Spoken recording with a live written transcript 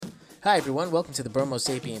Hi, everyone. Welcome to the Bromo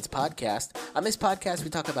Sapiens podcast. On this podcast, we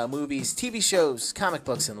talk about movies, TV shows, comic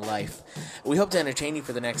books, and life. We hope to entertain you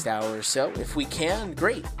for the next hour or so. If we can,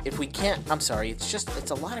 great. If we can't, I'm sorry. It's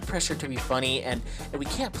a lot of pressure to be funny, and we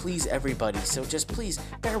can't please everybody. So just please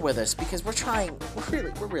bear with us because we're trying.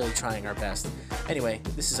 We're really trying our best. Anyway,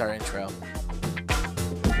 this is our intro.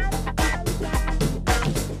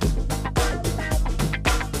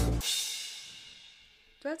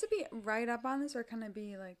 Do I have to be right up on this, or can it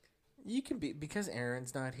be like... You can be, because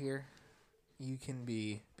Aaron's not here, you can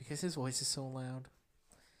be, because his voice is so loud,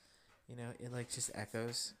 you know, it like just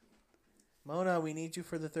echoes. Mona, we need you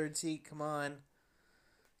for the third seat. Come on.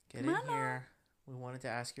 Get in here. We wanted to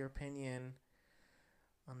ask your opinion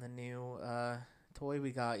on the new toy we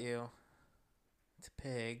got you. It's a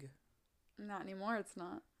pig. Not anymore, it's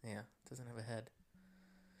not. Yeah, it doesn't have a head.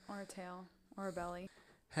 Or a tail. Or a belly.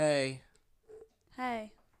 Hey.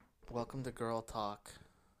 Hey. Welcome to Girl Talk.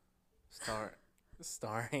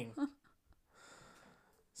 Starring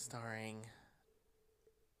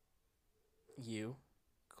you,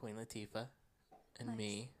 Queen Latifah, and nice.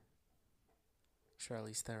 Me,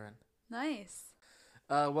 Charlize Theron. Nice.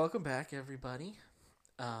 Welcome back, everybody,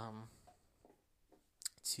 to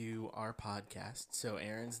our podcast. So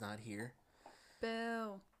Aaron's not here.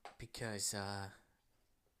 Boo. Because, I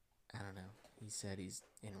don't know, he said he's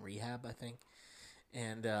in rehab, I think.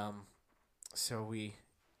 And, so he's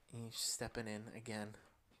stepping in again,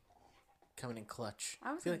 coming in clutch.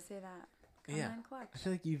 I was going to say that. Coming in clutch. I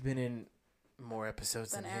feel like you've been in more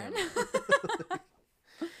episodes than Aaron. him.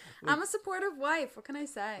 I'm a supportive wife. What can I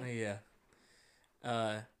say? Yeah.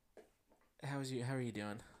 How are you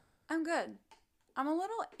doing? I'm good. I'm a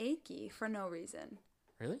little achy for no reason.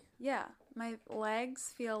 Really? Yeah. My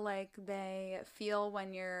legs feel like they feel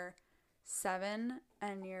when you're 7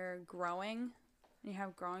 and you're growing. And you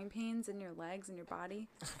have growing pains in your legs and your body.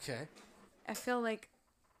 Okay. I feel like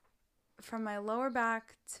from my lower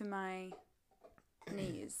back to my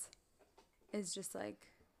knees is just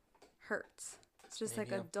like hurts. It's just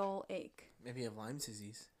like a dull ache. Maybe you have Lyme's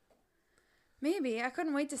disease. Maybe. I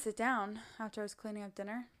couldn't wait to sit down after I was cleaning up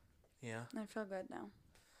dinner. Yeah. I feel good now.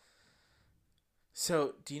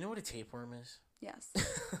 So, do you know what a tapeworm is? Yes.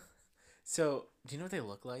 So, do you know what they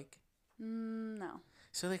look like? No.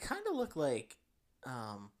 So, they kind of look like...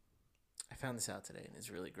 I found this out today and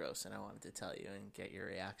it's really gross and I wanted to tell you and get your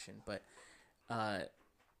reaction, but what's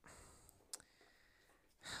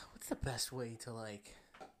the best way to like,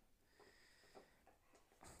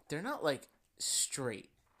 they're not like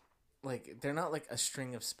straight, like they're not like a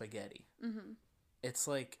string of spaghetti. Mm-hmm. It's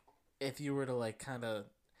like if you were to like kind of,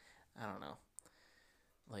 I don't know,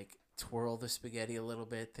 like twirl the spaghetti a little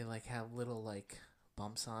bit, they like have little like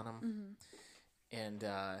bumps on them. Mm-hmm. And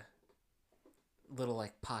little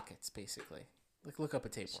like pockets basically. Like look up a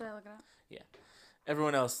tapeworm. Should I look it up? Yeah.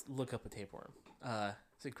 Everyone else look up a tapeworm.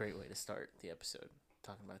 It's a great way to start the episode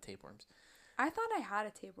talking about tapeworms. I thought I had a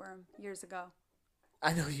tapeworm years ago.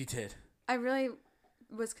 I know you did. I really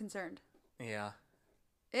was concerned. Yeah.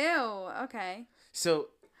 Ew, okay. So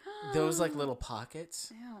those like little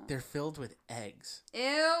pockets, Ew. they're filled with eggs. Ew.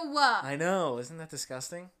 I know, isn't that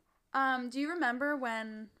disgusting? Do you remember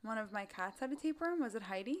when one of my cats had a tapeworm? Was it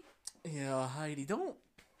Heidi? Yeah, Heidi, don't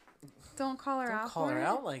call her out. Don't call for her it.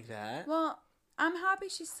 out like that. Well, I'm happy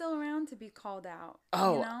she's still around to be called out.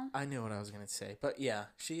 Oh, you know? I knew what I was gonna say, but yeah,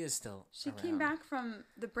 she is still. She around. came back from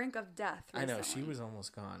the brink of death recently. I know, she was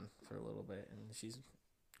almost gone for a little bit, and she's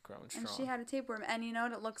growing strong. And she had a tapeworm, and you know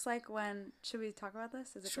what it looks like when? Should we talk about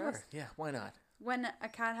this? Is it Sure. gross? Yeah. Why not? When a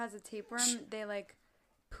cat has a tapeworm, they like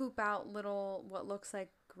poop out little what looks like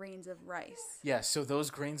grains of rice. Yeah, so those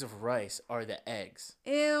grains of rice are the eggs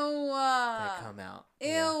Ew. that come out. Ew.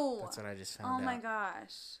 Yeah, that's what I just found out. Oh my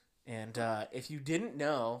gosh. And if you didn't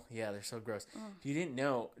know, yeah, they're so gross. If you didn't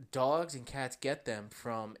know, dogs and cats get them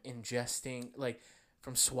from ingesting, like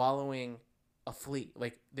from swallowing a flea.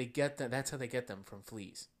 Like they get them. That's how they get them, from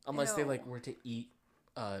fleas. Unless they like were to eat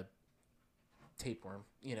a tapeworm,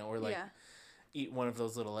 you know, or like eat one of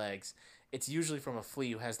those little eggs. It's usually from a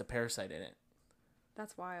flea who has the parasite in it.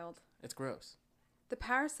 That's wild. It's gross. The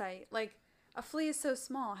parasite, like a flea is so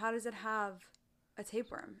small. How does it have a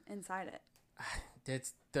tapeworm inside it?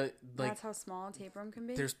 That's how small a tapeworm can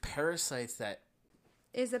be. There's parasites that.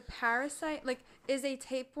 Is a parasite is a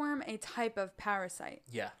tapeworm a type of parasite?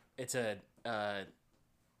 Yeah, it's a.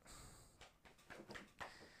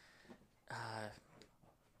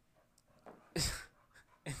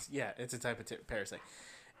 It's a type of parasite.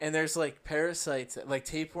 And there's like parasites, like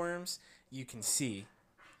tapeworms, you can see.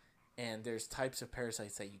 And there's types of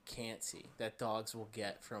parasites that you can't see that dogs will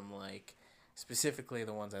get from like specifically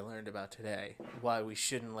the ones I learned about today, why we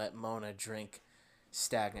shouldn't let Mona drink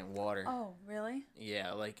stagnant water. Oh, really?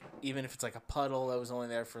 Yeah, like, even if it's like a puddle that was only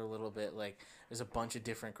there for a little bit, like, there's a bunch of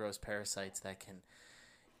different gross parasites that can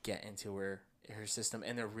get into her system,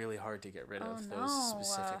 and they're really hard to get rid of, those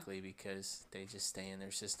specifically, because they just stay in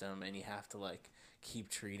their system, and you have to, like, keep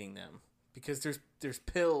treating them. Because there's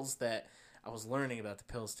pills that, I was learning about the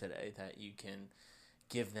pills today, that you can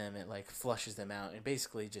give them, it, like, flushes them out, and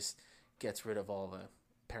basically just gets rid of all the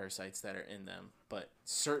parasites that are in them. But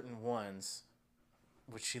certain ones,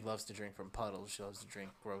 which she loves to drink from puddles, she loves to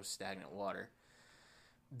drink gross stagnant water,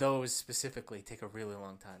 those specifically take a really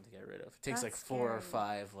long time to get rid of. It takes like 4 or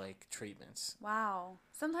 5 like treatments. Wow.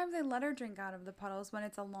 Sometimes they let her drink out of the puddles when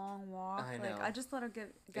it's a long walk. I know. Like, I just let her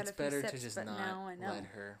get a few sips, better to just but not now I know. let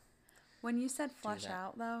her. When you said flush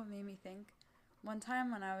out, though, it made me think. One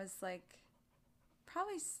time when I was like,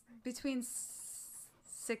 probably between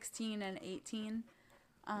 16 and 18,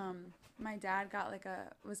 my dad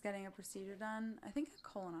was getting a procedure done. I think a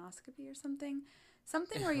colonoscopy or something.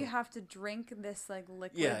 Something where you have to drink this like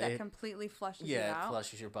liquid that completely flushes you out. Yeah, it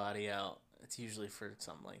flushes your body out. It's usually for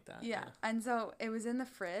something like that. Yeah. And so it was in the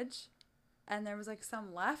fridge, and there was like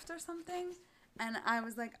some left or something, and I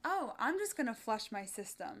was like, oh, I'm just going to flush my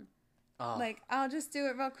system. Oh. Like, I'll just do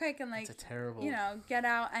it real quick and like, that's a terrible... get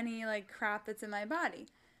out any like crap that's in my body.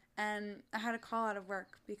 And I had to call out of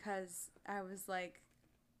work because I was like...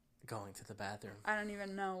 Going to the bathroom. I don't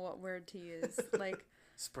even know what word to use. Like...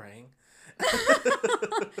 Spraying.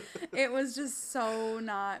 It was just so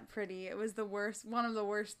not pretty. It was one of the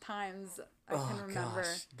worst times I can remember.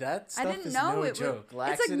 Gosh. That stuff is no joke.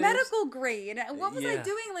 It's like medical grade. What was I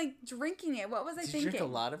doing, like drinking it? What was I thinking? Did you drink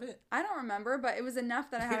a lot of it? I don't remember, but it was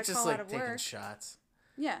enough that I had to call out of work. Just like taking shots.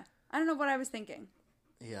 Yeah. I don't know what I was thinking.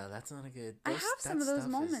 Yeah, that's not a good... I have some of those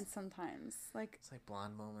moments sometimes. Like, it's like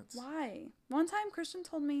blonde moments. Why? One time Christian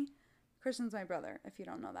told me... Christian's my brother, if you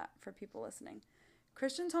don't know that, for people listening.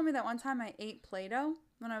 Christian told me that one time I ate Play-Doh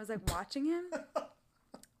when I was like watching him.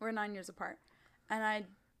 We're 9 years apart. And I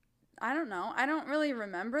don't know. I don't really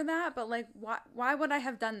remember that, but like why would I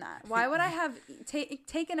have done that? Why would I have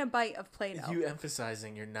taken a bite of Play-Doh? You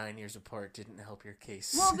emphasizing you're 9 years apart didn't help your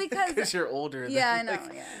case. Well, because you're older than I know,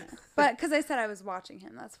 yeah. But because I said I was watching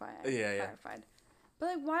him, that's why I clarified. But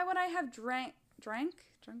like why would I have drank?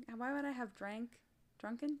 Why would I have drank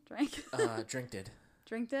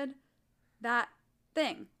that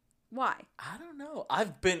thing? Why? I don't know.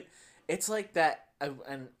 It's like that,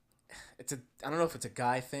 and I don't know if it's a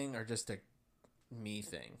guy thing or just a me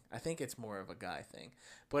thing. I think it's more of a guy thing.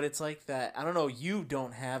 But it's like that, I don't know, you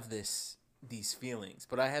don't have these feelings,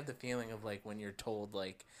 but I have the feeling of like when you're told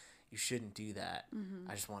like you shouldn't do that,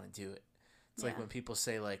 I just want to do it. It's like when people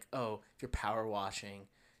say like, oh, if you're power washing,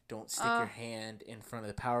 don't stick your hand in front of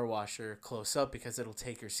the power washer close up because it'll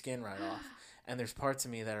take your skin right off. And there's parts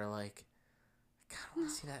of me that are like, I kind of want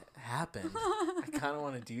to see that happen. I kind of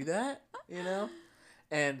want to do that,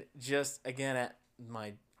 And just, again, at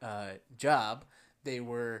my job, they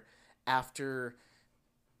were after,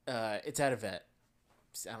 it's at a vet.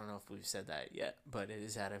 I don't know if we've said that yet, but it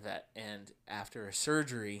is at a vet. And after a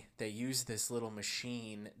surgery, they use this little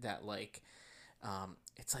machine that, like,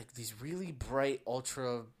 it's like these really bright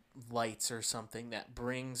ultra lights or something that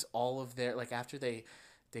brings all of their, like, after they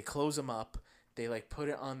close them up, they like put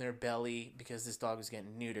it on their belly because this dog was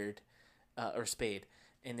getting neutered or spayed,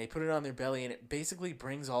 and they put it on their belly, and it basically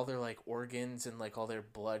brings all their like organs and like all their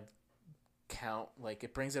blood count, like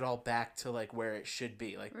it brings it all back to like where it should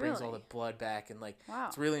be, like brings all the blood back, and like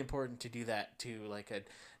it's really important to do that too. Like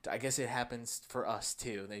I guess it happens for us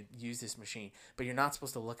too. They use this machine, but you're not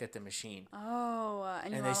supposed to look at the machine.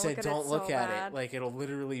 And they said don't look at it, like it'll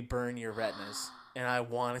literally burn your retinas. And I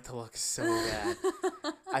wanted to look so bad.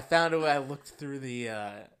 I found it when I looked through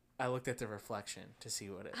I looked at the reflection to see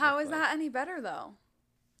what it. How is that any better though?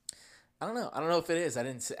 I don't know. I don't know if it is. I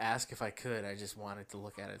didn't ask if I could. I just wanted to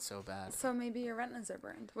look at it so bad. So maybe your retinas are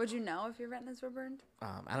burned. Would you know if your retinas were burned?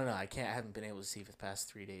 I don't know. I haven't been able to see for the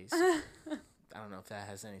past 3 days. I don't know if that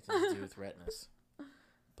has anything to do with retinas.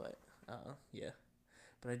 But yeah.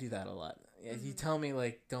 But I do that a lot. Yeah, you tell me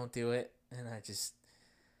like don't do it, and I just.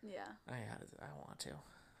 Yeah. I want to.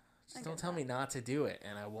 Just don't tell me not to do it,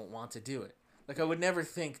 and I won't want to do it. Like, I would never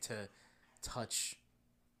think to touch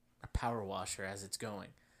a power washer as it's going.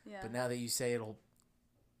 Yeah. But now that you say it'll,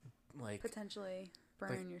 like... potentially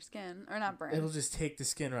burn your skin. Or not burn. It'll just take the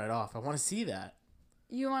skin right off. I want to see that.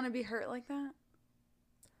 You want to be hurt like that?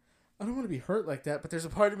 I don't want to be hurt like that, but there's a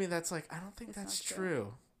part of me that's like, I don't think that's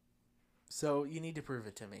true. So, you need to prove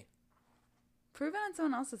it to me. Prove it on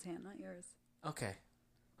someone else's hand, not yours. Okay.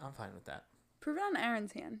 I'm fine with that. Prove it on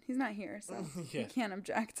Aaron's hand. He's not here, so Yeah. he can't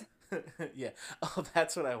object. Yeah. Oh,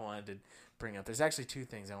 that's what I wanted to bring up. There's actually two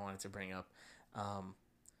things I wanted to bring up. I'll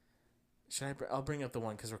bring up the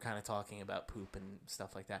one because we're kind of talking about poop and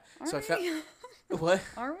stuff like that. Are so we? I felt what?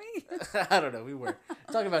 Are we? I don't know. We were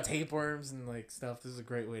talking about tapeworms and like stuff. This is a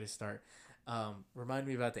great way to start. Remind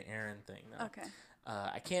me about the Aaron thing though. Okay.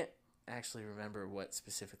 I can't actually remember what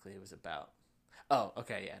specifically it was about. Oh,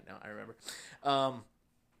 okay, yeah, no, I remember.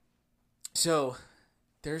 So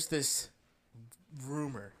there's this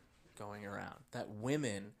rumor going around that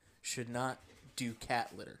women should not do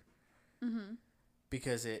cat litter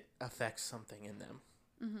because it affects something in them.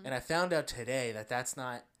 And I found out today that that's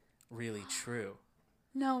not really true.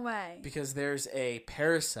 No way. Because there's a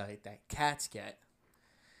parasite that cats get,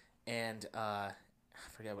 and I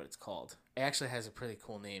forget what it's called. It actually has a pretty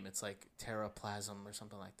cool name. It's like pteroplasm or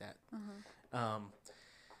something like that.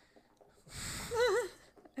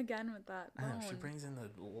 Again with that. I know, she brings in the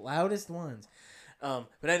loudest ones.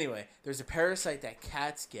 But anyway, there's a parasite that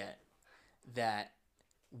cats get that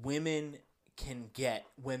women can get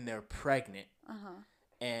when they're pregnant.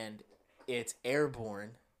 And it's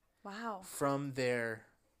airborne Wow. from their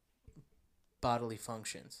bodily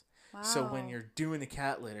functions. Wow. So when you're doing the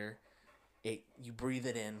cat litter, you breathe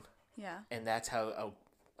it in, Yeah. and that's how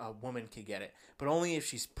a woman could get it. But only if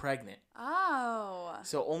she's pregnant. Oh.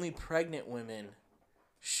 So only pregnant women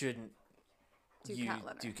shouldn't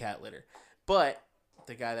Do cat litter. But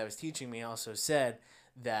the guy that was teaching me also said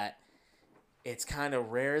that it's kind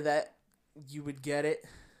of rare that you would get it.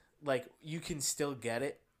 Like, you can still get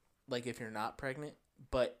it, like, if you're not pregnant.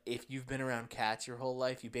 But if you've been around cats your whole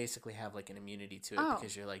life, you basically have, like, an immunity to it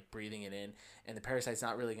because you're, like, breathing it in. And the parasite's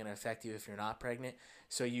not really going to affect you if you're not pregnant.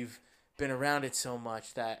 So you've been around it so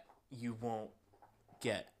much that you won't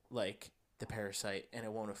get, like, the parasite, and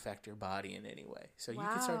it won't affect your body in any way. So you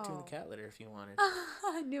could start doing the cat litter if you wanted.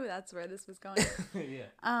 I knew that's where this was going.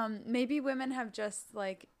 Yeah. Maybe women have just,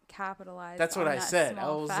 like, capitalized. That's what on I that said. I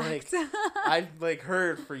small was fact. like, I've like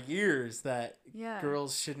heard for years that Yeah.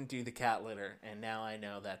 girls shouldn't do the cat litter, and now I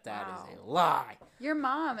know that that Wow. is a lie. Your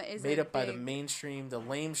mom is Made up by the big- mainstream, the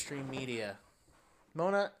lamestream media.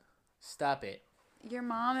 Mona, stop it. Your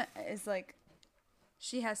mom is like,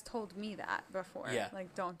 she has told me that before. Yeah.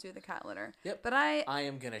 Like, don't do the cat litter. Yep. But I I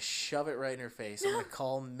am gonna shove it right in her face. I'm gonna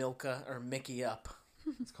call Milka or Mickey up.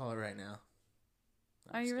 Let's call it right now.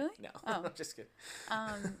 No, Are I'm you just really? kidding. No, Oh. I'm just kidding.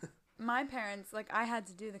 my parents, like, I had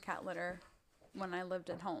to do the cat litter when I lived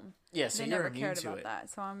at home. Yeah, so They you're never immune cared to about it. that,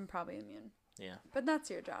 so I'm probably immune. Yeah, But that's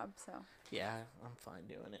your job, so. yeah, I'm fine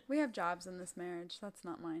doing it. We have jobs in this marriage. That's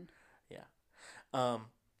not mine. Yeah.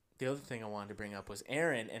 The other thing I wanted to bring up was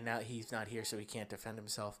Aaron, and now he's not here, so he can't defend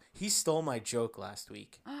himself. He stole my joke last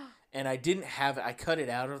week, and I didn't have it. I cut it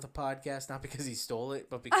out of the podcast, not because he stole it,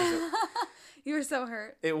 but because You were so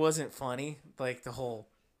hurt. it wasn't funny. Like, the whole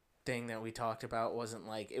thing that we talked about wasn't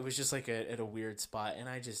like, it was just like at a weird spot, and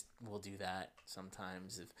I just will do that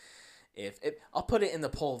sometimes. If I'll put it in the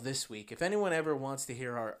poll this week. If anyone ever wants to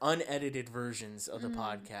hear our unedited versions of the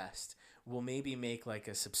podcast, we'll maybe make like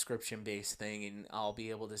a subscription based thing, and I'll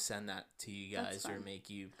be able to send that to you guys or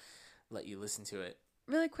let you listen to it.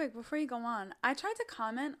 Really quick, before you go on, I tried to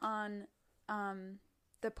comment on the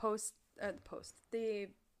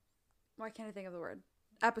why can't I think of the word?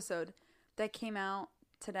 Episode that came out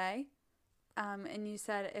today. And you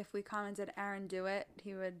said if we commented Aaron do it,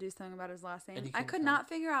 he would do something about his last name. I could not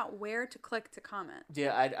figure out where to click to comment.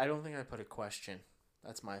 Yeah, I don't think I put a question.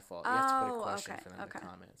 That's my fault. You have to put a question for them to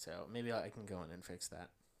comment. So maybe I can go in and fix that.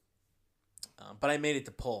 But I made it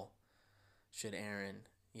the poll. Should Aaron,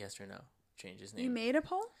 yes or no, change his name? You made a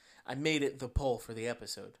poll? I made it the poll for the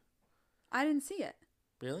episode. I didn't see it.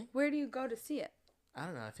 Really? Where do you go to see it? I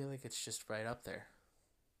don't know. I feel like it's just right up there.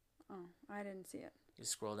 Oh, I didn't see it. You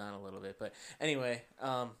scroll down a little bit. But anyway,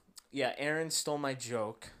 yeah, Aaron stole my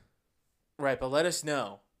joke. Right, but let us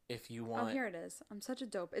know if you want. Oh, here it is. I'm such a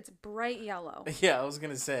dope. It's bright yellow. Yeah, I was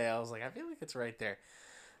going to say, I was like, I feel like it's right there.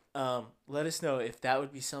 Let us know if that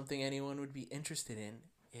would be something anyone would be interested in,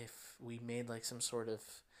 if we made like some sort of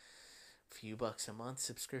few bucks a month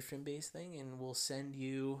subscription based thing, and we'll send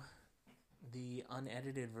you the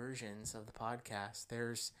unedited versions of the podcast.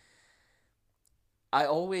 I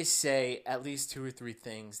always say at least 2 or 3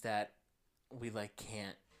 things that we like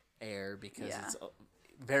can't air because it's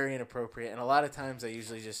very inappropriate, and a lot of times I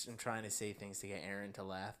usually just am trying to say things to get Aaron to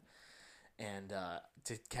laugh and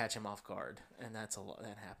to catch him off guard, and that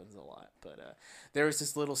happens a lot. But there was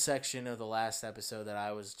this little section of the last episode that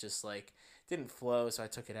I was just like, didn't flow, so I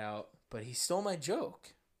took it out, but he stole my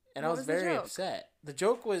joke, and I was very upset. The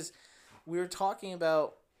joke was, we were talking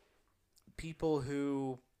about people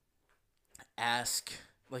who ask,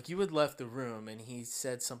 like you had left the room and he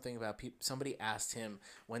said something about somebody asked him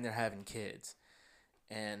when they're having kids.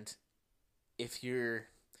 And if you're,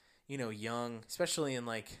 young, especially in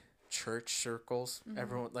like church circles,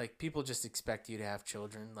 everyone, like people just expect you to have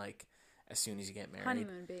children like as soon as you get married.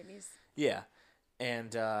 Honeymoon babies. Yeah.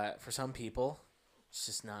 And for some people, it's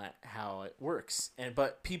just not how it works.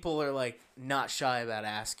 But people are like not shy about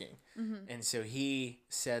asking. And so he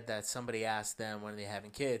said that somebody asked them when they're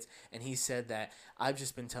having kids, and he said that I've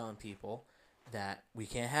just been telling people that we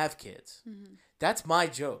can't have kids. That's my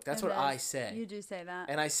joke. That's what I say. You do say that.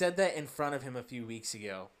 And I said that in front of him a few weeks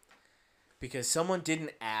ago because someone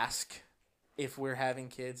didn't ask if we're having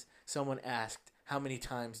kids. Someone asked, how many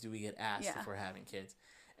times do we get asked if we're having kids?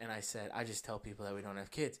 And I said, I just tell people that we don't have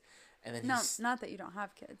kids. And then not that you don't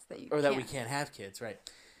have kids, that you or can't. that we can't have kids, right?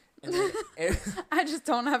 And then I just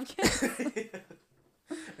don't have kids.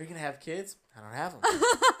 Are you gonna have kids? I don't have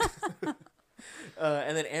them.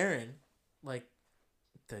 And then Aaron, like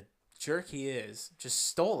the jerk he is, just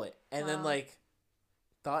stole it, and then like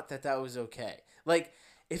thought that was okay. Like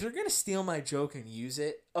if you're gonna steal my joke and use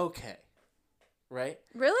it, okay, right?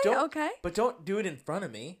 Really? Okay. But don't do it in front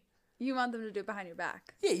of me. You want them to do it behind your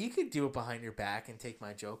back. Yeah, you could do it behind your back and take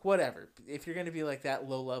my joke, whatever. If you're going to be like that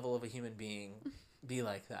low level of a human being, be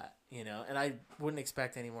like that, And I wouldn't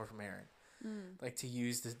expect any more from Aaron, like to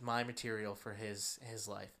use my material for his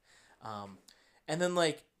life. And then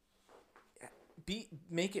like,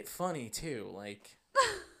 make it funny too. Like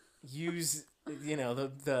use,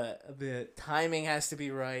 the timing has to be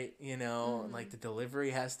right, like the delivery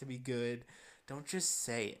has to be good. Don't just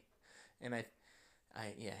say it. And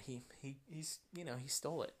he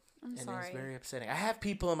stole it. I'm sorry. It's very upsetting. I have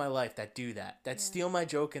people in my life that do that steal my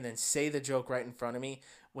joke and then say the joke right in front of me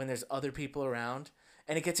when there's other people around,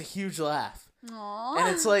 and it gets a huge laugh. Aww.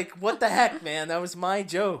 And it's like, what the heck, man? That was my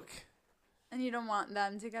joke. And you don't want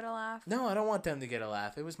them to get a laugh? No, I don't want them to get a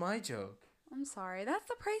laugh. It was my joke. I'm sorry. That's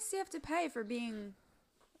the price you have to pay for being,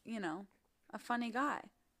 a funny guy.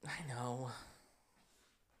 I know.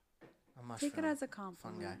 Take it as a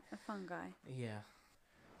compliment. Fun guy. A fun guy. Yeah.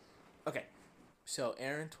 Okay. So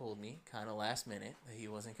Aaron told me kind of last minute that he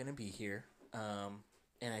wasn't going to be here. And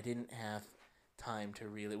I didn't have time to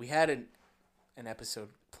really... We had an episode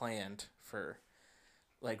planned for...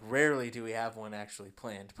 Like, rarely do we have one actually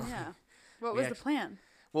planned. But yeah. What was the plan?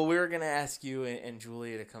 Well, we were going to ask you and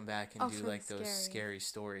Julia to come back and do, like, those scary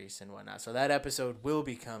stories and whatnot. So that episode will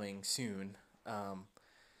be coming soon.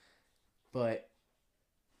 But...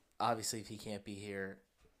 Obviously, if he can't be here,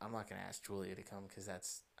 I'm not going to ask Julia to come because I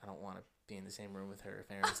don't want to be in the same room with her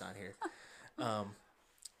if Aaron's not here.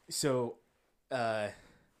 So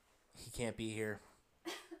he can't be here.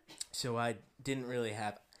 So I didn't really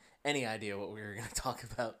have any idea what we were going to talk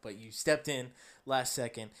about, but you stepped in last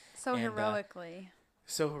second. Heroically.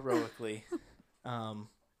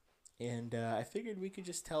 And I figured we could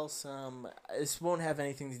just tell some... This won't have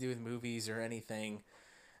anything to do with movies or anything.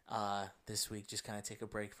 This week, just kind of take a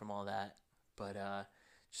break from all that, but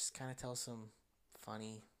just kind of tell some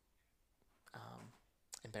funny,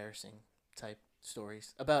 embarrassing type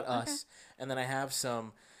stories about us. And then I have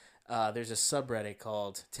some, there's a subreddit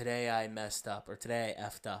called Today I Messed Up or Today I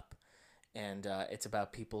Effed Up, and it's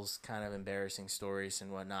about people's kind of embarrassing stories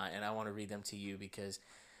and whatnot, and I want to read them to you because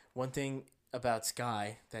one thing about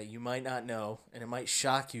Sky that you might not know, and it might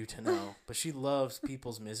shock you to know, but she loves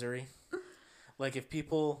people's misery. Like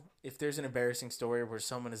if there's an embarrassing story where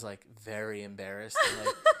someone is like very embarrassed and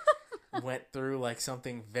like went through like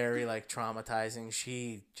something very like traumatizing,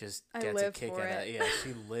 she just gets a kick out of it. Yeah,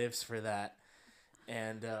 she lives for that.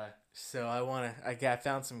 And so I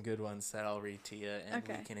found some good ones that I'll read to you and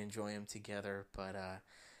we can enjoy them together. But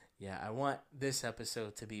yeah, I want this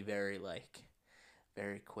episode to be very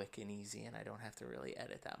quick and easy, and I don't have to really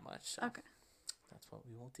edit that much. So that's what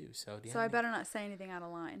we will do. So I better not say anything out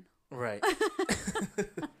of line. Right.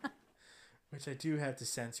 Which I do have to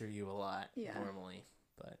censor you a lot normally.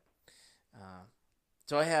 But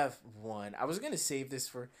so I have one. I was going to save this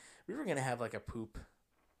for... We were going to have like a poop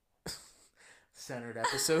centered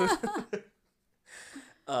episode.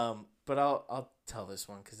 But I'll tell this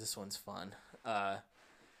one because this one's fun.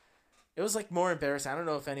 It was like more embarrassing. I don't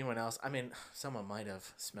know if anyone else... I mean, someone might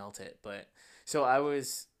have smelt it. But so I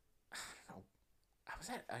was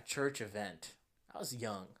at a church event. I was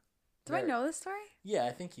young. Do I know this story? Yeah, I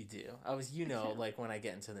think you do. Like when I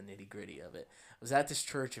get into the nitty gritty of it. I was at this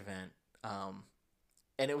church event,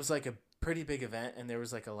 and it was like a pretty big event, and there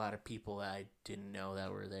was like a lot of people that I didn't know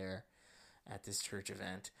that were there at this church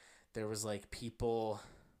event. There was like people,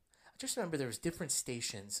 I just remember there was different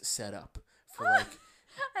stations set up for like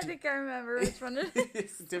I think I remember which one it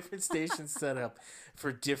is. Different stations set up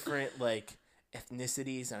for different like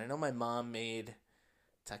ethnicities, and I know my mom made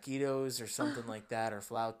taquitos or something like that, or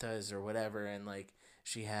flautas or whatever, and like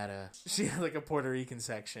she had like a Puerto Rican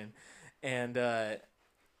section, and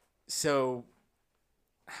so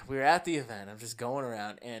we were at the event. I'm just going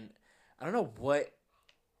around, and I don't know what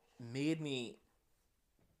made me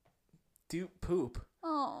do poop.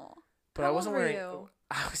 Oh, but I wasn't wearing.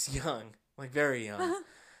 I was young, like very young,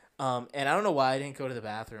 and I don't know why I didn't go to the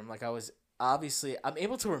bathroom. Like I was obviously, I'm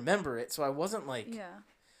able to remember it, so I wasn't like. Yeah.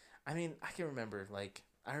 I mean, I can remember like.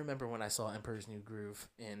 I remember when I saw Emperor's New Groove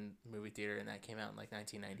in movie theater, and that came out in like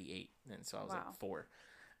 1998, and so I was like 4.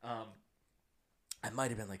 I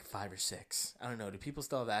might have been like 5 or 6. I don't know. Do people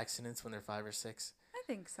still have accidents when they're 5 or 6? I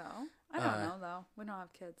think so. I don't know though. We don't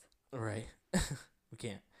have kids. Right. We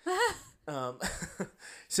can't.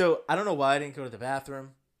 So I don't know why I didn't go to the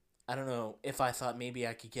bathroom. I don't know if I thought maybe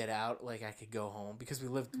I could get out, like I could go home, because we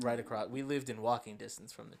lived right across. We lived in walking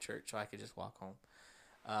distance from the church, so I could just walk home.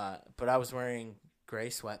 But I was wearing gray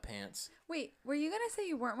sweatpants. Wait, were you gonna say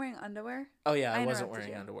you weren't wearing underwear? Oh yeah, I wasn't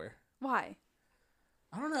wearing underwear. Why?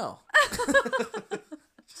 I don't know.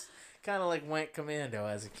 Just kind of like went commando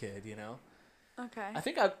as a kid, you know? Okay. I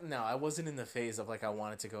think I wasn't in the phase of like I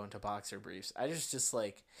wanted to go into boxer briefs. I just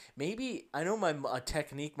like, maybe, I know a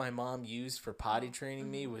technique my mom used for potty training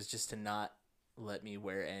me was just to not let me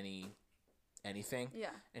wear anything. Yeah.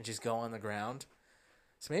 And just go on the ground.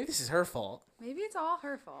 So maybe this is her fault. Maybe it's all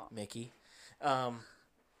her fault. Mickey.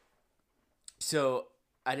 So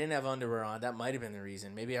I didn't have underwear on. That might have been the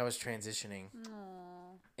reason. Maybe I was transitioning.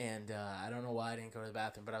 Aww. And I don't know why I didn't go to the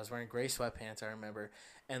bathroom, but I was wearing gray sweatpants, I remember.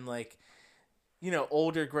 And like, you know,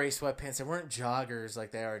 older gray sweatpants. They weren't joggers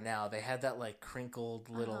like they are now. They had that like crinkled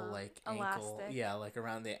little like ankle. Elastic. Yeah, like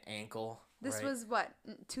around the ankle. This right? was what,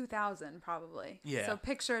 2000 probably. Yeah. So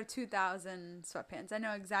picture 2000 sweatpants. I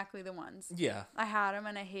know exactly the ones. Yeah. I had them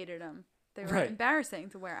and I hated them. They were Right. embarrassing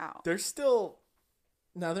to wear out. They're still.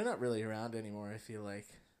 No, they're not really around anymore, I feel like.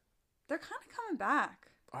 They're kind of coming back.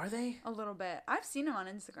 Are they? A little bit. I've seen them on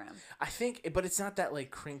Instagram. I think, but it's not that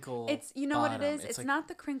like crinkle. It's, you know bottom. what it is? It's like not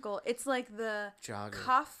the crinkle. It's like the jogger.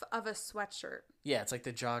 cuff of a sweatshirt. Yeah, it's like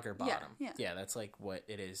the jogger bottom. Yeah. That's like what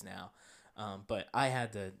it is now. But I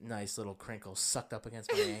had the nice little crinkle sucked up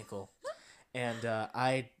against my ankle. And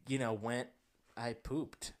I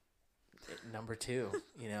pooped. Number 2,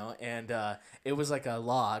 you know, and it was like a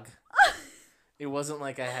log. It wasn't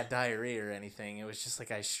like I had diarrhea or anything. It was just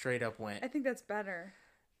like I straight up went. I think that's better.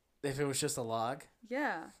 If it was just a log?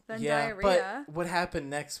 Yeah, than yeah, diarrhea. But what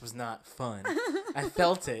happened next was not fun. I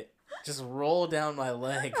felt it just roll down my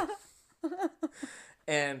leg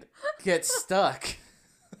and get stuck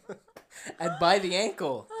and by the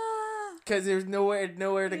ankle because there's nowhere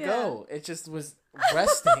to go. It just was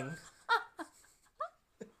resting,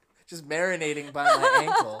 just marinating by my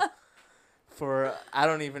ankle for I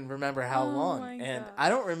don't even remember how long. And I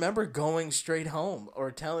don't remember going straight home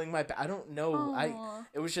or telling I don't know.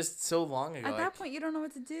 It was just so long ago. At that point, you don't know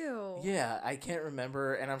what to do. Yeah, I can't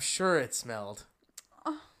remember, and I'm sure it smelled.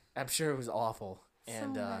 I'm sure it was awful.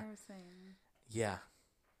 And so embarrassing. Yeah.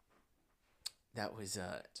 That was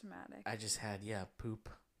dramatic. I just had poop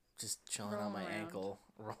just chilling on my ankle,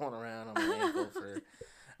 rolling around on my ankle for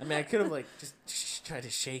I mean, I could have like just tried to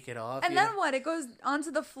shake it off. And then what? It goes onto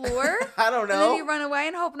the floor? I don't know. And then you run away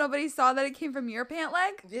and hope nobody saw that it came from your pant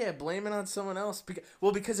leg? Yeah, blame it on someone else.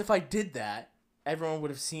 Because if I did that, everyone would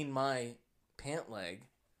have seen my pant leg.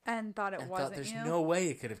 And thought it wasn't there's you? no way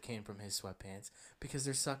it could have came from his sweatpants because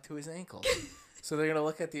they're sucked to his ankle. So they're going to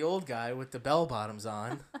look at the old guy with the bell bottoms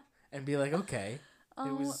on and be like, okay.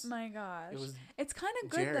 Oh my gosh. It's kind of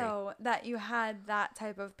good, Jerry. though, that you had that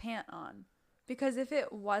type of pant on. Because if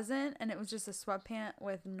it wasn't, and it was just a sweatpant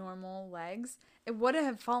with normal legs, it would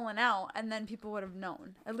have fallen out, and then people would have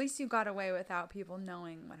known. At least you got away without people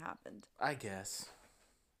knowing what happened. I guess.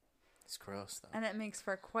 It's gross, though. And it makes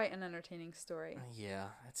for quite an entertaining story. Yeah,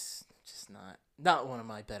 it's just not one of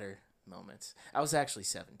my better moments. I was actually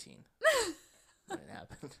 17 when it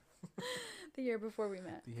happened. The year before we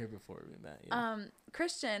met. Yeah.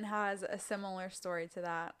 Christian has a similar story to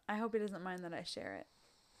that. I hope he doesn't mind that I share it.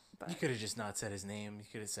 But You could have just not said his name. You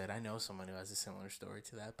could have said, I know someone who has a similar story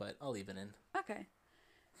to that, but I'll leave it in. Okay.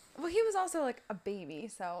 Well, he was also like a baby,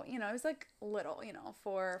 so, he was like little,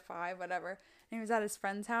 4 or 5, whatever. And he was at his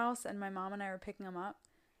friend's house, and my mom and I were picking him up,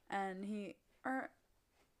 and I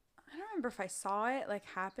don't remember if I saw it like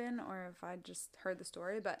happen or if I just heard the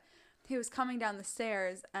story, but he was coming down the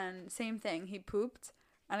stairs, and same thing, he pooped.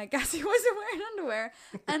 And I guess he wasn't wearing underwear.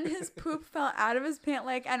 And his poop fell out of his pant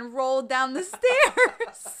leg and rolled down the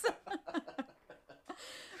stairs.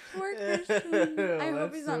 Poor Christian. I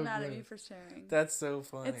hope he's not so mad at good. me for sharing. That's so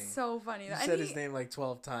funny. It's so funny. You said his name like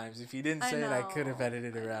 12 times. If you didn't say it, I could have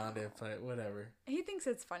edited around it, but whatever. He thinks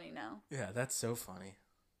it's funny now. Yeah, that's so funny.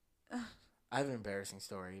 I have an embarrassing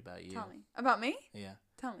story about you. Tell me. About me? Yeah.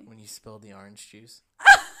 Tell me. When you spilled the orange juice.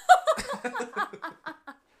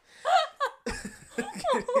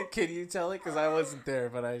 Can you tell it? Because I wasn't there,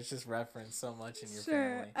 but I was just referenced so much in your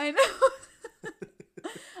family. I know.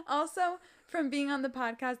 Also, from being on the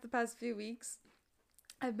podcast the past few weeks,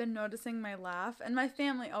 I've been noticing my laugh, and my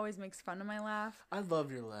family always makes fun of my laugh. I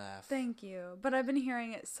love your laugh. Thank you. But I've been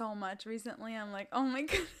hearing it so much recently. I'm like, oh my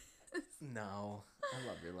goodness. No, I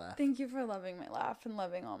love your laugh. Thank you for loving my laugh and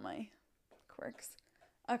loving all my quirks.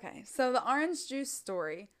 Okay, so the orange juice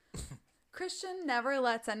story. Christian never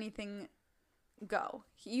lets anything go.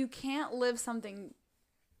 You can't live something...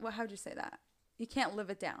 Well, how'd you say that? You can't live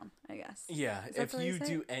it down, I guess. Yeah, if you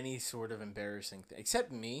do any sort of embarrassing thing,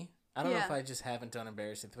 except me. I don't know if I just haven't done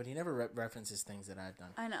embarrassing, but he never references things that I've done.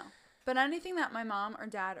 I know. But anything that my mom or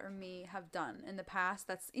dad or me have done in the past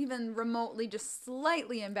that's even remotely just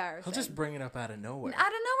slightly embarrassing. He'll just bring it up out of nowhere. Out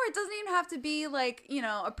of nowhere. It doesn't even have to be like,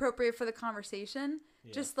 appropriate for the conversation.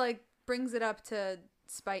 Yeah. Just like brings it up to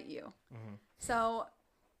spite you. Mm-hmm. So,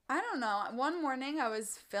 I don't know. One morning I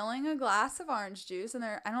was filling a glass of orange juice and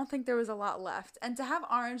I don't think there was a lot left. And to have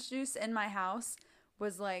orange juice in my house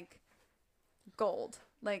was like gold.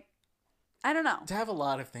 Like, I don't know. To have a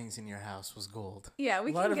lot of things in your house was gold. Yeah,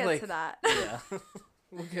 we can get to that. Yeah.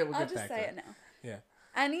 we'll get I'll just say it now. Yeah.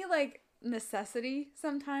 Any, necessity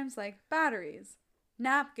sometimes, batteries,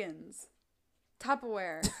 napkins,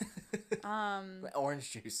 Tupperware,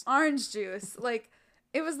 orange juice. Orange juice.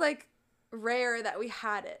 It was, rare that we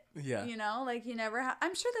had it. Yeah. You never had...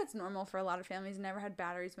 I'm sure that's normal for a lot of families. You never had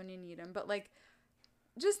batteries when you need them. But,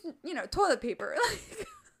 just, toilet paper.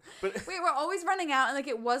 But we were always running out, and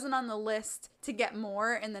it wasn't on the list to get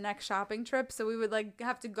more in the next shopping trip, so we would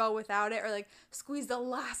have to go without it, or squeeze the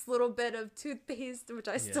last little bit of toothpaste, which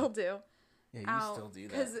I still do. Yeah, you still do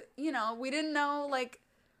that. Because we didn't know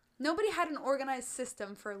nobody had an organized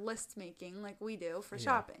system for list making like we do for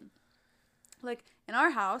shopping. In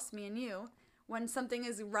our house, me and you, when something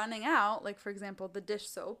is running out, for example, the dish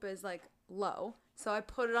soap is low. So I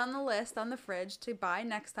put it on the list on the fridge to buy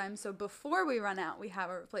next time. So before we run out, we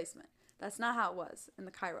have a replacement. That's not how it was in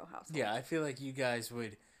the Cairo household. Yeah, I feel like you guys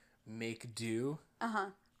would make do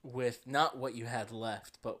with not what you had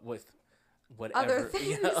left, but with whatever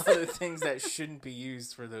other things that shouldn't be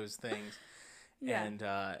used for those things.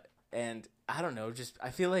 Yeah. And I don't know, just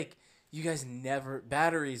I feel like you guys never...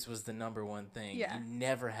 Batteries was the number one thing. Yeah. You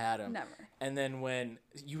never had them. Never. And then when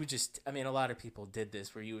you would just... I mean, a lot of people did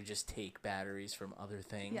this where you would just take batteries from other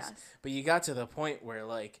things. Yes. But you got to the point where,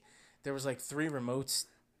 there was, 3 remotes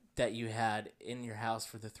that you had in your house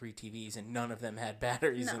for the 3 TVs, and none of them had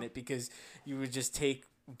batteries in it because you would just take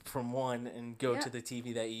from one and go to the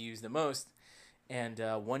TV that you use the most. And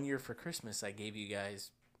one year for Christmas, I gave you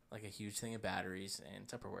guys, a huge thing of batteries and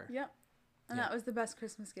Tupperware. Yep. And that was the best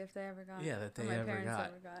Christmas gift I ever got. Yeah, that they ever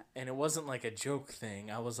got. And it wasn't a joke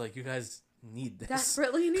thing. I was like, you guys need this.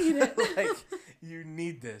 Desperately need it. You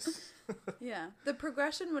need this. Yeah. The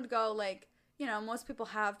progression would go most people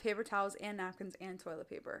have paper towels and napkins and toilet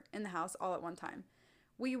paper in the house all at one time.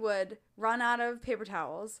 We would run out of paper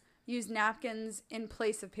towels, use napkins in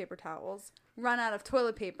place of paper towels, run out of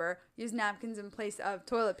toilet paper, use napkins in place of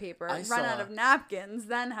toilet paper, run out of napkins,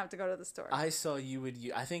 then have to go to the store. I saw you would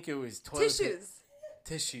use, I think it was toilet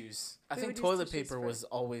tissues. I think toilet paper was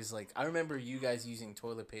always I remember you guys using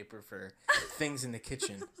toilet paper for things in the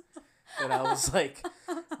kitchen. And I was like,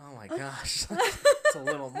 oh my gosh, it's a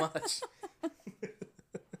little much.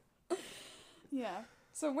 Yeah.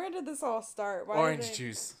 So where did this all start? Orange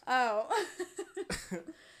juice. Oh.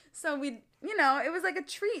 So we, it was a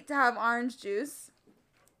treat to have orange juice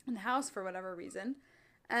in the house for whatever reason.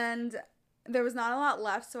 And there was not a lot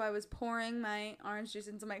left, so I was pouring my orange juice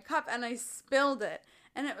into my cup and I spilled it.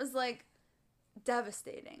 And it was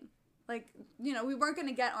devastating. We weren't going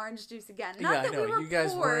to get orange juice again. Not that we were you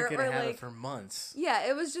guys weren't going to have it for months. Yeah,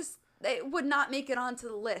 it was just, it would not make it onto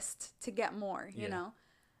the list to get more, you know?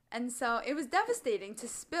 And so it was devastating to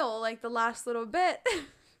spill the last little bit.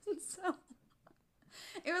 So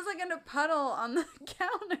it was in a puddle on the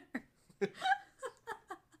counter.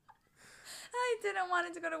 I didn't want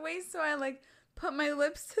it to go to waste, so I put my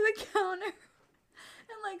lips to the counter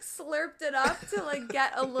and slurped it up to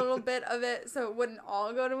get a little bit of it so it wouldn't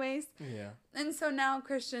all go to waste. Yeah. And so now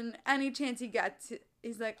Christian, any chance he gets,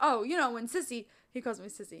 he's like, oh, when Sissy, he calls me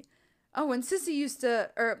Sissy. Oh, when Sissy used to,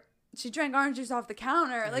 or she drank orange juice off the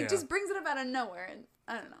counter, just brings it up out of nowhere. And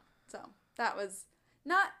I don't know. So that was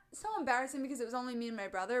not so embarrassing because it was only me and my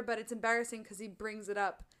brother, but it's embarrassing because he brings it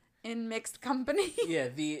up in mixed company. Yeah,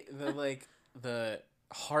 the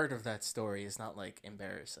heart of that story is not like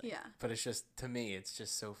embarrassing. Yeah. But it's just, to me, it's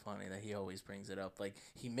just so funny that he always brings it up. Like,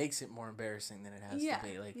 he makes it more embarrassing than it has to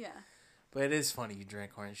be. Like, yeah. But it is funny you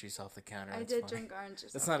drank orange juice off the counter. I did drink orange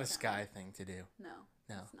juice. That's not a Sky thing to do. No.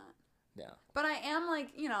 It's not. No. But I am like,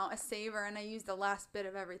 a saver, and I use the last bit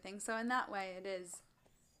of everything. So in that way, it is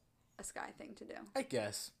a Sky thing to do. I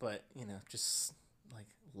guess, but just like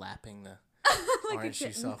lapping the like orange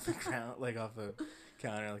juice off the ground, like off the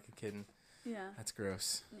counter, like a kitten. Yeah. That's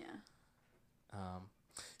gross. Yeah.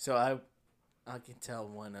 So I can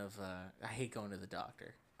tell I hate going to the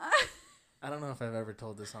doctor. I don't know if I've ever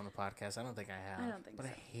told this on the podcast. I don't think I have. I don't think so.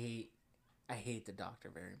 But I hate the doctor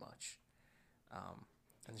very much.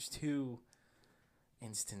 And there's 2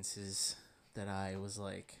 instances that I was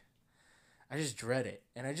like, I just dread it,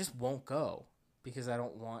 and I just won't go because I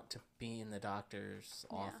don't want to be in the doctor's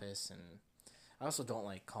office, and I also don't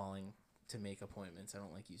like calling to make appointments. I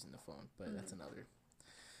don't like using the phone, but that's another.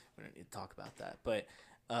 We don't need to talk about that. But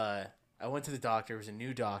I went to the doctor. It was a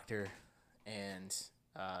new doctor, and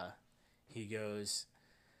he goes,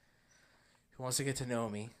 he wants to get to know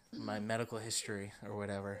me, my medical history or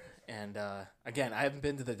whatever. And again, I haven't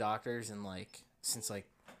been to the doctors since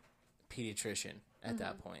pediatrician at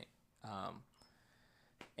that point.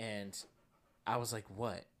 And I was like,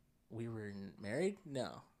 what? We were married?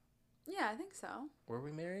 No. Yeah, I think so. Were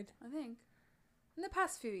we married? I think. In the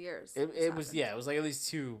past few years. It was like at least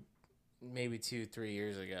 3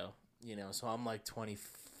 years ago, so I'm like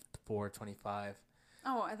 24, 25.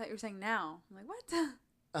 Oh, I thought you were saying now. I'm like, what?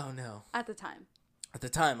 Oh, no. At the time. At the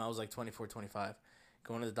time, I was like 24, 25,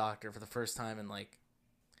 going to the doctor for the first time in I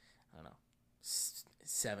don't know,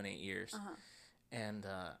 7, 8 years. Uh-huh. And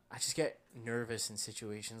I just get nervous in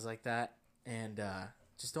situations like that, and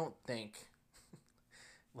just don't think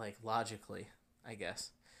logically, I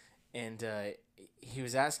guess. And he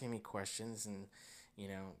was asking me questions, and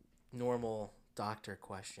normal doctor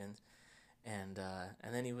questions, and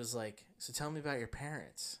then he was like, "So tell me about your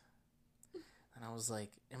parents." And I was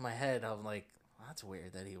like, in my head, I'm like, well, that's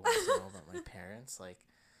weird that he wants to know about my parents. Like,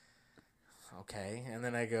 okay. And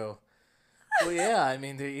then I go, well, yeah, I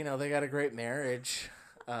mean, they got a great marriage,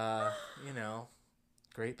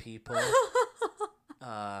 great people.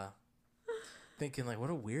 Thinking what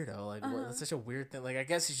a weirdo, that's such a weird thing. I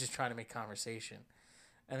guess he's just trying to make conversation.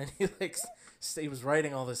 And then he was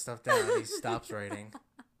writing all this stuff down, and he stops writing.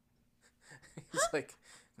 He's like,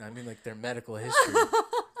 no, I mean their medical history.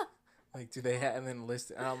 Do they have, and then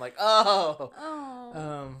list it, and I'm like, no,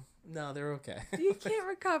 they're okay. You can't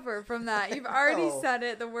recover from that. You've already said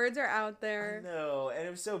it. The words are out there. No, and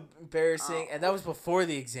it was so embarrassing, and that was before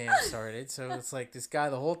the exam started, so it's like this guy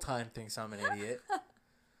the whole time thinks I'm an idiot.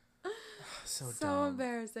 So dumb.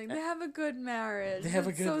 Embarrassing. They have a good marriage. They have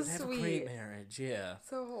a great marriage, yeah.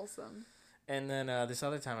 So wholesome. And then this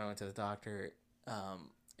other time I went to the doctor,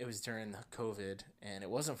 it was during the COVID, and it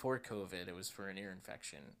wasn't for COVID, it was for an ear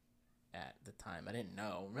infection. At the time, I didn't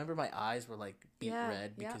know. Remember, my eyes were beet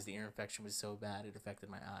red because the ear infection was so bad it affected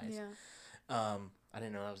my eyes. Yeah. I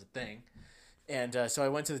didn't know that was a thing, and so I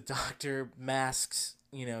went to the doctor. Masks,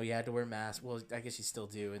 you had to wear masks. Well, I guess you still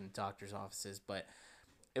do in doctors' offices, but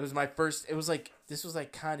it was my first. It was this was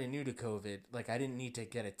kind of new to COVID. I didn't need to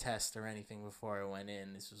get a test or anything before I went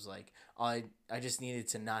in. This was I just needed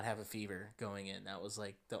to not have a fever going in. That was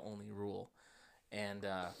the only rule, and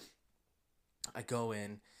I go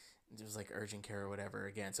in. It was urgent care or whatever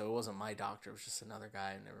again. So it wasn't my doctor. It was just another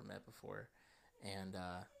guy I've never met before. And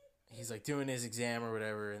he's doing his exam or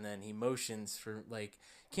whatever. And then he motions for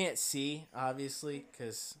can't see obviously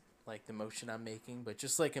because the motion I'm making. But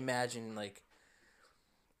just imagine you're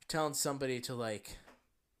telling somebody to I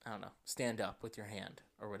don't know, stand up with your hand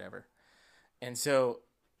or whatever. And so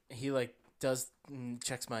he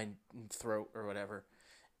checks my throat or whatever.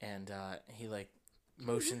 And he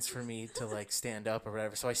motions for me to stand up or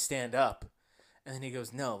whatever. So I stand up, and then he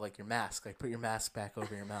goes, no, your mask, put your mask back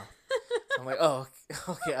over your mouth. I'm like, oh,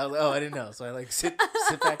 okay. I didn't know. So I sit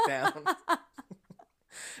back down,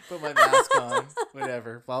 put my mask on,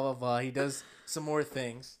 whatever, blah, blah, blah. He does some more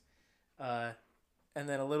things. And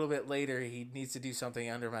then a little bit later, he needs to do something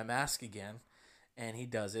under my mask again, and he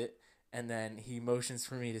does it. And then he motions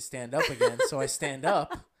for me to stand up again. So I stand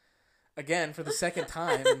up again for the second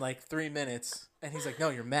time in 3 minutes. And he's like, no,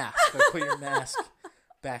 your mask. Put your mask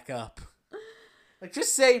back up.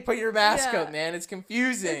 Just say put your mask up, man. It's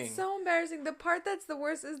confusing. It's so embarrassing. The part that's the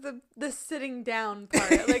worst is the sitting down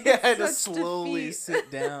part. Yeah, I just slowly sit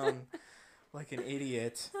down like an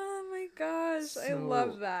idiot. Oh my gosh. I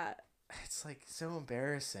love that. it's like so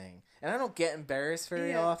embarrassing. And I don't get embarrassed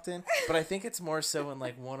very Yeah. often, but I think it's more so in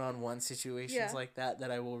like one-on-one situations Yeah. like that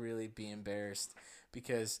I will really be embarrassed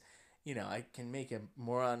because, you know, I can make a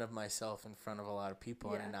moron of myself in front of a lot of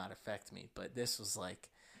people and Yeah. it not affect me. But this was like,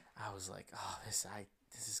 I was like, oh, this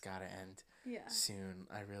has got to end Yeah. soon.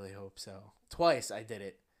 I really hope so. Twice I did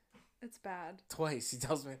it. It's bad. Twice. He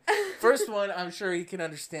tells me. First one, I'm sure he can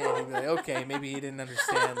understand. He'd be like, okay, maybe he didn't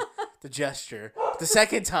understand the gesture. The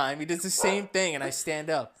second time, he does the same thing, and I stand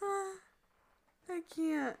up. I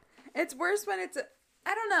can't. It's worse when it's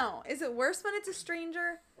I don't know. Is it worse when it's a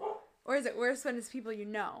stranger? Or is it worse when it's people you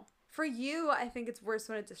know? For you, I think it's worse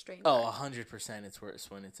when it's a stranger. Oh, 100% it's worse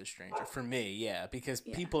when it's a stranger. For me, yeah, because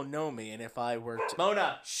people know me, and if I were to...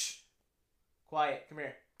 Mona! Shh! Quiet, come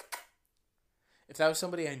here. If that was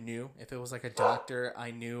somebody I knew, if it was like a doctor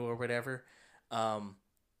I knew or whatever,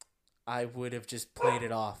 I would have just played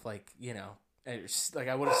it off like, you know, like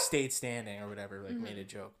I would have stayed standing or whatever, like made a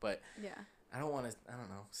joke. But Yeah. I don't want to, I don't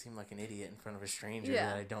know, seem like an idiot in front of a stranger Yeah.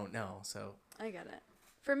 that I don't know. So I get it.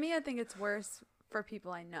 For me, I think it's worse for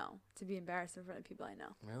people I know to be embarrassed in front of people I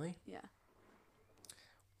know. Really? Yeah.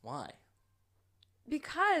 Why?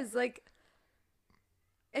 Because, like,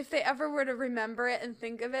 if they ever were to remember it and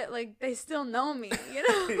think of it, like, they still know me, you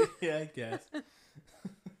know? Yeah, I guess.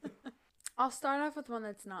 I'll start off with one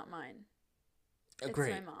that's not mine. It's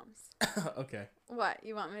Great. my mom's. Okay. What?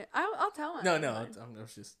 You want me? I'll tell one. No, of no, mine. I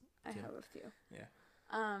was just. I kidding. have a few.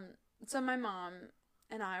 Yeah. So my mom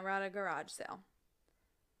and I were at a garage sale.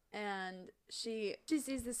 And she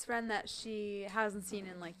sees this friend that she hasn't seen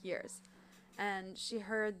in, like, years. And she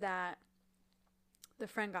heard that the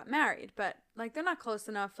friend got married, but like they're not close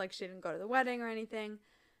enough, like she didn't go to the wedding or anything.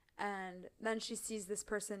 And then she sees this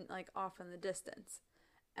person like off in the distance,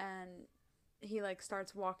 and he like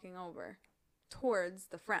starts walking over towards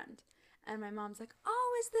the friend, and my mom's like,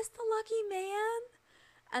 oh, is this the lucky man?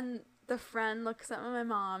 And the friend looks at my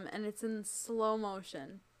mom, and it's in slow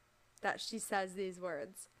motion that she says these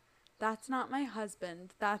words: that's not my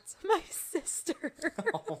husband, that's my sister.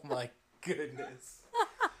 Oh my goodness.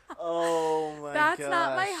 Oh my god. That's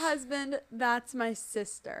not my husband, that's my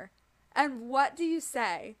sister. And what do you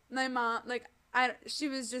say? My mom, like, she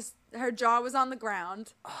was just, her jaw was on the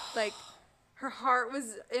ground. Like, her heart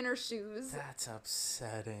was in her shoes. That's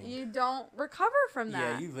upsetting. You don't recover from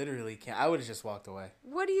that. Yeah, you literally can't. I would have just walked away.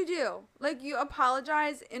 What do you do? Like, you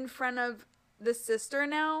apologize in front of the sister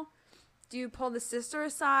now? Do you pull the sister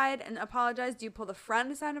aside and apologize? Do you pull the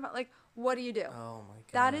friend aside? Like, what do you do? Oh my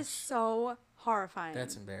god. That is so horrifying.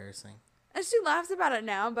 That's embarrassing. And she laughs about it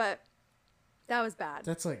now, but that was bad.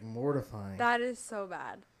 That's like mortifying. That is so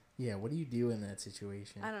bad. Yeah, what do you do in that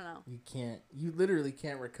situation? I don't know. You literally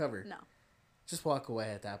can't recover. No. Just walk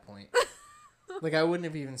away at that point. Like, I wouldn't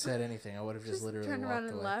have even said anything. I would have just literally turned walked around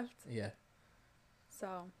and away. left. Yeah.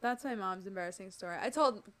 So that's my mom's embarrassing story. I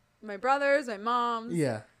told my brothers, my moms.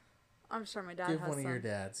 Yeah. I'm sure my dad Give has one some. of your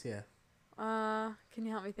dads, yeah. Can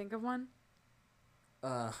you help me think of one?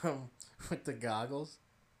 With the goggles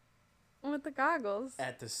With the goggles.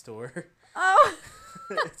 at the store. Oh.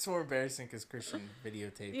 It's more embarrassing because Christian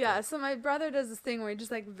videotaped Yeah, it. so my brother does this thing where he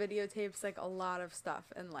just like videotapes like a lot of stuff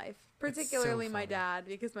in life. Particularly my funny. dad,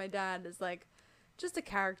 because my dad is like just a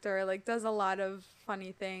character, like does a lot of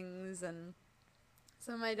funny things. And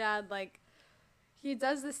so my dad, like, he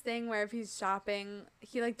does this thing where if he's shopping,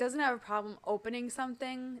 he like doesn't have a problem opening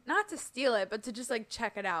something, not to steal it, but to just like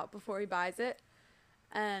check it out before he buys it.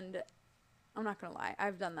 And I'm not gonna lie,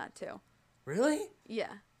 I've done that too. Really? Yeah.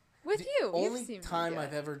 With The you. You've only seen me time do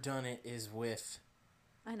I've it. ever done it is with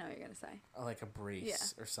I know what you're gonna say. like a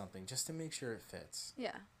brace or something, just to make sure it fits.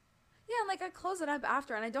 Yeah. Yeah, and like I close it up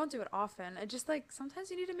after, and I don't do it often. I just like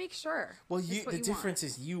sometimes you need to make sure. Well, it's what the you difference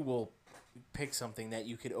is you will pick something that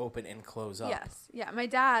you could open and close want. up. Yes. Yeah. My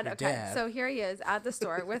dad. Your Okay. dad. So here he is at the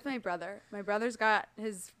store with my brother. My brother's got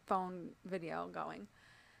his phone video going,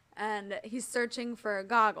 and he's searching for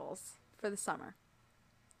goggles for the summer.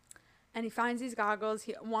 And he finds these goggles.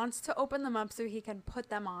 He wants to open them up so he can put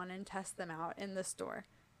them on and test them out in the store.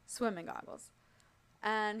 Swimming goggles.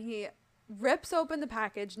 And he rips open the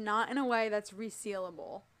package, not in a way that's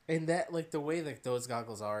resealable. And that, like, the way that those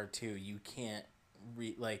goggles are, too, you can't,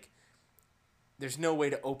 there's no way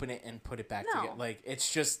to open it and put it back No. together. Like,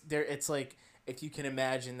 it's just, it's like, if you can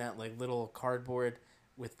imagine that, like, little cardboard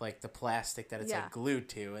with, like, the plastic that it's, Yeah. like, glued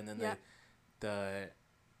to, and then Yeah. the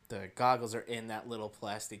goggles are in that little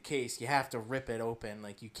plastic case, you have to rip it open.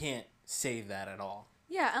 Like, you can't save that at all.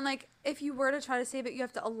 Yeah, and like if you were to try to save it, you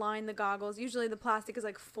have to align the goggles. Usually the plastic is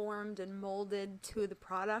like formed and molded to the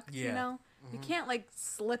product, you Yeah. know? You can't like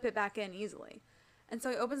slip it back in easily. And so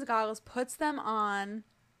he opens the goggles, puts them on,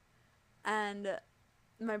 And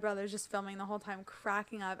my brother's just filming the whole time,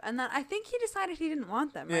 cracking up. And then I think he decided he didn't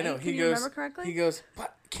want them, right? Yeah, no, Can you remember correctly? He goes,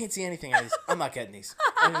 "What? Can't see anything. I'm not getting these."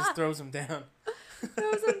 And just throws them down.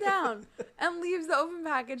 Throws them down. And leaves the open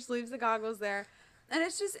package, leaves the goggles there. And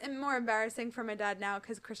it's just more embarrassing for my dad now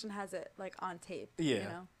because Christian has it, like, on tape. Yeah. You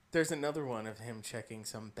know? There's another one of him checking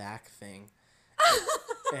some back thing.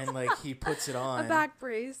 And, like, he puts it on. A back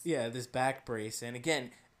brace. Yeah, this back brace. And,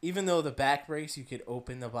 again, even though the back brace, you could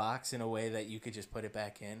open the box in a way that you could just put it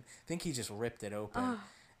back in, I think he just ripped it open. Oh.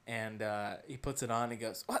 And he puts it on and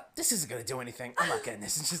goes, "What? This isn't going to do anything. I'm not getting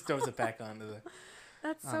this." And just throws it back onto the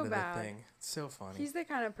That's so bad. The thing. It's so funny. He's the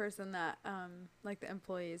kind of person that, like, the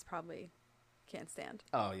employees probably can't stand.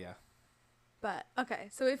 Oh, yeah. But, okay,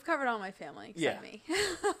 so we've covered all my family except me.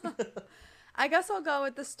 I guess I'll go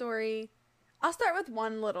with the story. I'll start with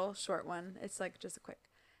one little short one. It's, like, just a quick.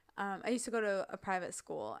 I used to go to a private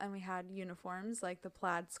school, and we had uniforms, like the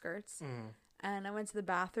plaid skirts. And I went to the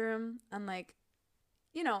bathroom, and, like,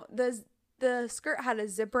 you know, the skirt had a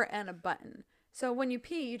zipper and a button. So when you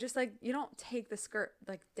pee, you just, like, you don't take the skirt,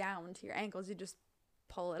 like, down to your ankles. You just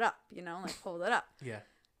pull it up, you know, like, hold it up. Yeah.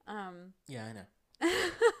 Yeah, I know.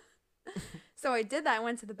 So I did that. I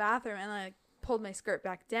went to the bathroom and I pulled my skirt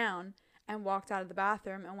back down and walked out of the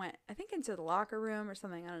bathroom and went, I think, into the locker room or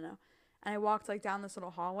something. I don't know. And I walked, like, down this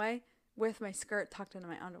little hallway with my skirt tucked into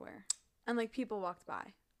my underwear. And, like, people walked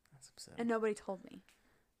by. That's upsetting. And nobody told me.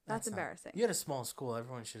 That's embarrassing. You had a small school.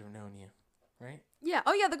 Everyone should have known you, right? Yeah.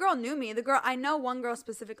 Oh, yeah. The girl knew me. I know one girl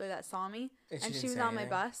specifically that saw me. And she was on my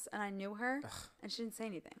bus. And I knew her. Ugh. And she didn't say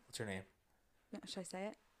anything. What's her name? Should I say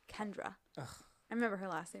it? Kendra. Ugh. I remember her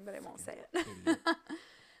last name, but I won't say it.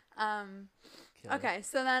 Okay,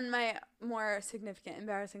 so then my more significant,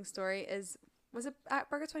 embarrassing story was it at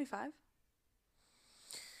Burger 25?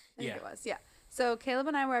 I think it was, yeah. So Caleb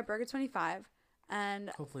and I were at Burger 25, and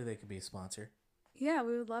hopefully they could be a sponsor. Yeah,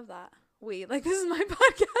 we would love that. This is my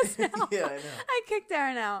podcast now. Yeah, I know. I kicked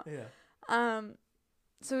Aaron out. Yeah.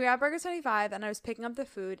 So we were at Burger 25, and I was picking up the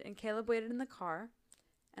food, and Caleb waited in the car,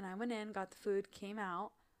 and I went in, got the food, came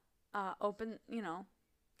out.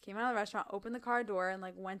 Came out of the restaurant, opened the car door, and,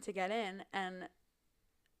 like, went to get in. And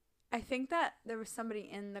I think that there was somebody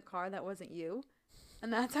in the car that wasn't you.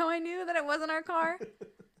 And that's how I knew that it wasn't our car.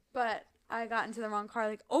 But I got into the wrong car.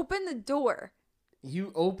 Like, open the door.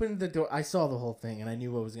 You opened the door. I saw the whole thing, and I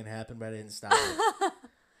knew what was going to happen, but I didn't stop it.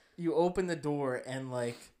 You opened the door and,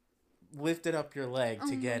 like, lifted up your leg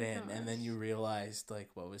to get in. Gosh. And then you realized, like,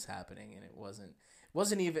 what was happening. And it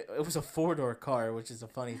wasn't even, it was a 4-door car, which is a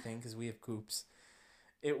funny thing because we have coupes.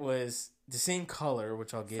 It was the same color,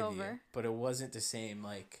 which I'll give you, but it wasn't the same,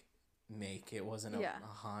 like, make. It wasn't a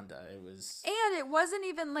Honda. It was... And it wasn't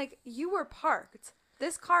even, like, you were parked.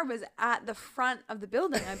 This car was at the front of the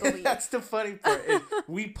building, I believe. That's the funny part.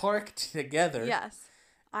 We parked together. Yes.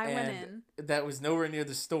 I went in. That was nowhere near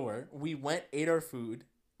the store. We went, ate our food.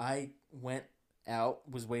 I went out,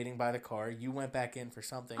 was waiting by the car. You went back in for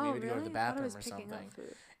something, maybe to go to the bathroom or something.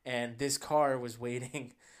 And this car was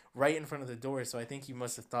waiting right in front of the door, so I think you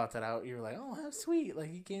must have thought that out. You were like, "Oh, how sweet! Like,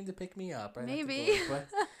 he came to pick me up." Right, maybe, but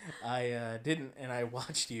I didn't, and I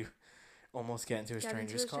watched you almost get into a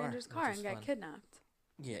stranger's car and get kidnapped.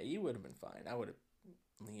 Yeah, you would have been fine. I would have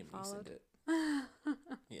Liam Neeson'd it.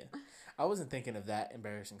 Yeah, I wasn't thinking of that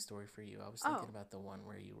embarrassing story for you. I was thinking about the one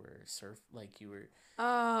where you were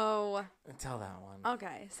Oh. Tell that one.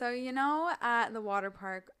 Okay, so at the water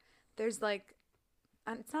park, there's, like,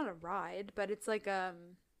 it's not a ride, but it's like a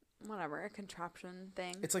contraption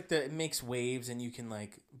thing. It's like it makes waves and you can,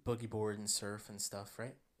 like, boogie board and surf and stuff,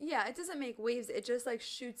 right? Yeah, it doesn't make waves. It just, like,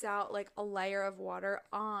 shoots out, like, a layer of water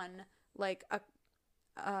on, like,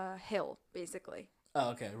 a hill, basically.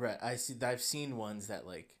 Oh, okay, right. I've seen ones that,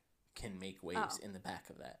 like, can make waves in the back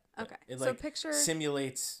of that. Okay. It, like,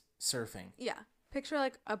 simulates surfing. Yeah. Picture,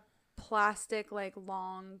 like, a plastic, like,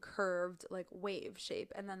 long, curved, like, wave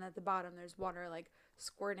shape. And then at the bottom, there's water, like,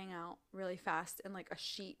 squirting out really fast in, like,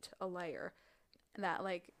 a layer that,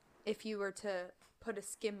 like, if you were to put a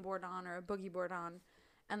skimboard on or a boogie board on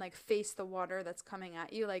and, like, face the water that's coming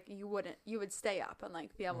at you, like, you would stay up and,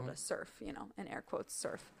 like, be able to surf, in air quotes,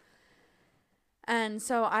 surf. And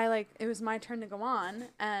so it was my turn to go on,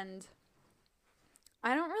 and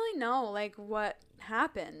I don't really know, like, what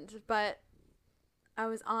happened, but I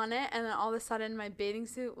was on it, and then all of a sudden my bathing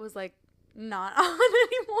suit was, like, not on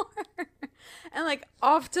anymore. And, like,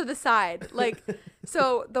 off to the side. Like,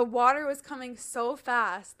 so the water was coming so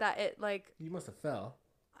fast that it, like... You must have fell.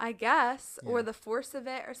 I guess. Yeah. Or the force of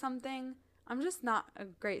it or something. I'm just not a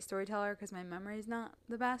great storyteller because my memory's not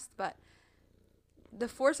the best. But the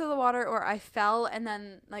force of the water, or I fell and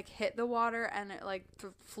then like hit the water and it like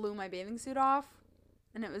flew my bathing suit off,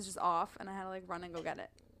 and it was just off, and I had to like run and go get it.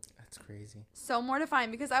 That's crazy. So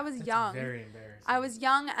mortifying because I was young. Very embarrassing. I was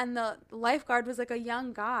young, and the lifeguard was like a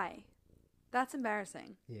young guy. That's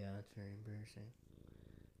embarrassing. Yeah, that's very embarrassing.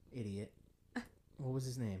 Idiot. What was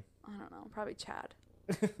his name? I don't know. Probably Chad.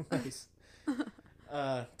 Nice.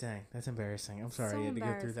 Dang, that's embarrassing. I'm sorry So you had to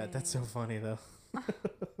go through that. That's so funny though.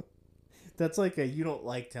 That's like you don't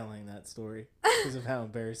like telling that story because of how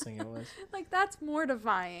embarrassing it was. Like, that's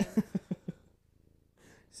mortifying.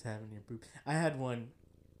 Just having your boob. I had one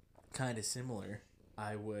kind of similar.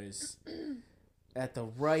 I was at the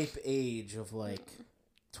ripe age of like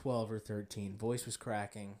 12 or 13. Voice was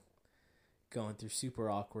cracking. Going through super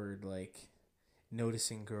awkward, like,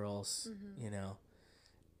 noticing girls, you know,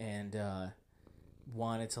 and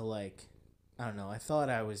wanted to, like, I don't know. I thought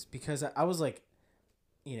I was, because I was like,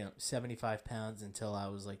 75 pounds until I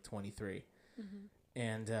was like 23.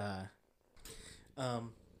 And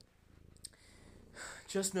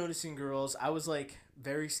just noticing girls. I was like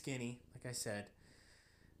very skinny, like I said,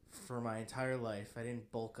 for my entire life. I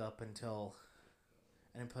didn't bulk up until,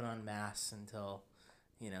 I didn't put on mass until,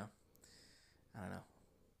 I don't know,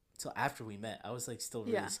 until after we met. I was like still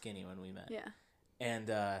really skinny when we met. Yeah.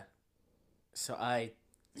 And so I,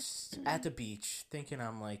 at the beach, thinking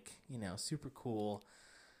I'm like, super cool,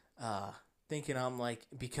 thinking I'm like,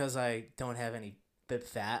 because I don't have any bit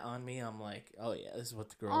fat on me, I'm like, oh yeah, this is what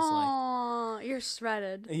the girls like. Oh, you're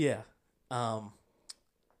shredded. Yeah.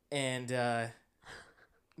 And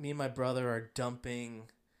me and my brother are dumping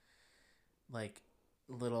like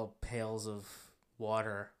little pails of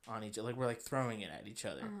water on each other. Like, we're like throwing it at each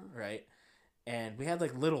other, right? And we had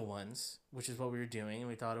like little ones, which is what we were doing, and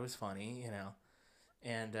we thought it was funny,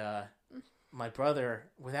 And my brother,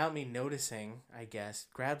 without me noticing, I guess,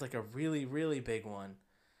 grabbed like a really, really big one,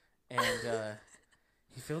 and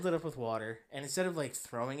he filled it up with water. And instead of like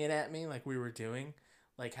throwing it at me like we were doing,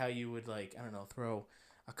 like how you would, like, I don't know, throw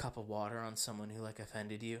a cup of water on someone who like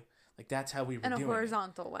offended you, like that's how we were doing it. In a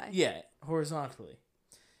horizontal way. Yeah, horizontally.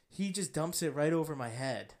 He just dumps it right over my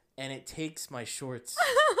head, and it takes my shorts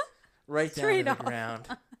right down to the ground.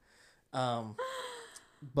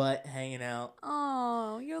 Butt hanging out.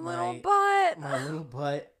 Oh, your little butt. My little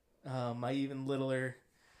butt. My even littler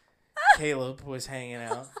Caleb was hanging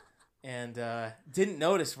out, and didn't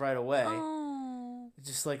notice right away. Oh.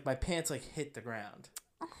 Just like my pants like hit the ground.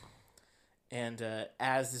 And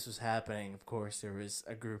as this was happening, of course, there was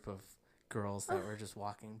a group of girls that were just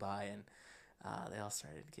walking by, and they all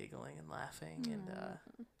started giggling and laughing, and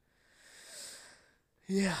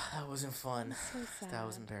yeah, that wasn't fun. So sad. That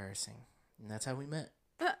was embarrassing, and that's how we met.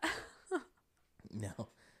 No,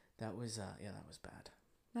 that was that was bad.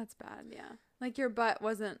 That's bad. Yeah, like your butt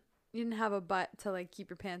wasn't. You didn't have a butt to like keep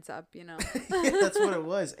your pants up. Yeah, that's what it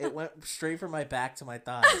was. It went straight from my back to my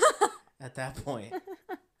thighs. At that point,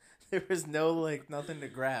 there was no like nothing to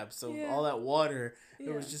grab, so all that water,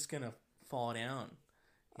 it was just gonna fall down.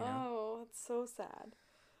 Oh, it's so sad.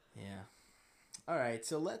 Yeah. All right,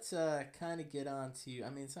 so let's kind of get on to, I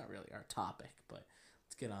mean, it's not really our topic, but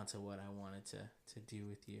let's get on to what I wanted to do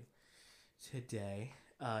with you today.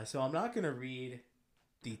 So I'm not going to read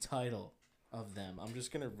the title of them. I'm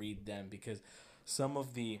just going to read them because some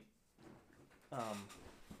of the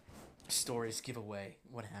stories give away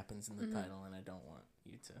what happens in the title, and I don't want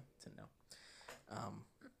you to know.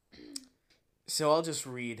 So I'll just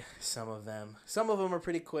read some of them. Some of them are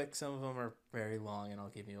pretty quick. Some of them are very long, and I'll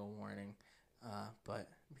give you a warning. But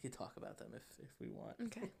we can talk about them if we want.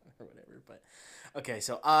 Okay. Or whatever. But okay,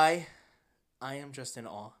 so I am just in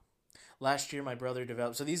awe. Last year, my brother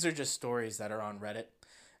developed. So these are just stories that are on Reddit.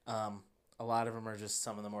 A lot of them are just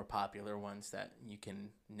some of the more popular ones that you can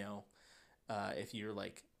know. If you're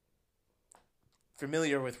like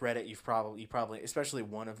familiar with Reddit, you probably, especially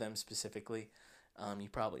one of them specifically, you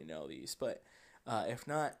probably know these. But if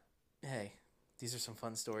not, hey, these are some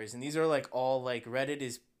fun stories, and these are like all like Reddit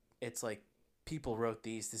is. It's like people wrote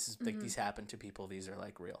these. This is like these happened to people. These are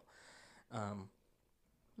like real.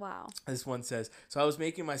 Wow. This one says, so I was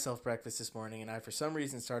making myself breakfast this morning, and I for some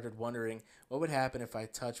reason started wondering what would happen if I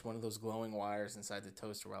touched one of those glowing wires inside the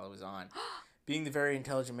toaster while it was on. Being the very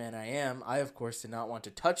intelligent man I am, I of course did not want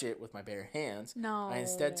to touch it with my bare hands. No. I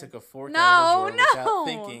instead took a fork out of the drawer without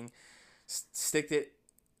thinking,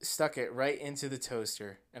 stuck it right into the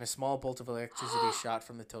toaster, and a small bolt of electricity shot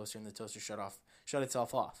from the toaster, and the toaster shut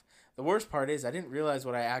itself off. The worst part is I didn't realize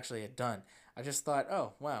what I actually had done. I just thought,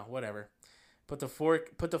 oh, wow, whatever. Put the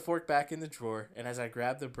fork back in the drawer, and as I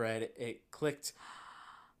grabbed the bread, it clicked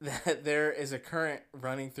that there is a current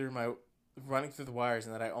running through my running through the wires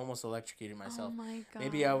and that I almost electrocuted myself. Oh my god.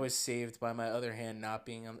 Maybe I was saved by my other hand not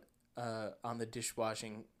being on the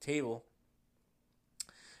dishwashing table,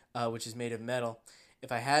 which is made of metal.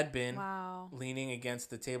 If I had been leaning against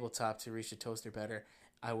the tabletop to reach the toaster better,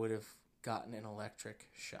 I would have gotten an electric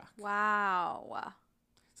shock. Wow.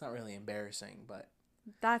 It's not really embarrassing, but...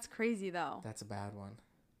 That's crazy, though. That's a bad one.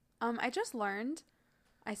 I just learned,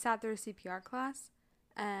 I sat through a CPR class,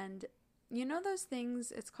 and you know those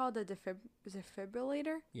things, it's called a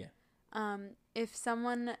defibrillator? Yeah. If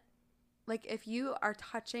someone, like, if you are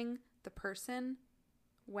touching the person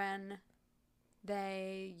when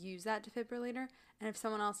they use that defibrillator, and if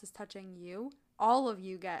someone else is touching you, all of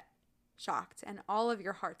you get shocked, and all of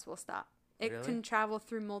your hearts will stop. It Really? can travel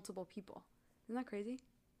through multiple people. Isn't that crazy?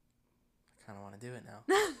 I kind of want to do it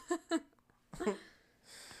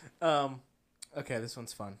now. Okay, this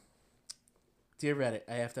one's fun. Dear Reddit,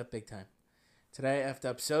 I effed up big time. Today I effed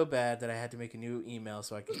up so bad that I had to make a new email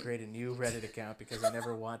so I could create a new Reddit account because I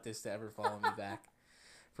never want this to ever follow me back.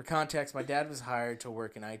 For context, my dad was hired to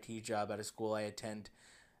work an IT job at a school I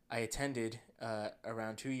attended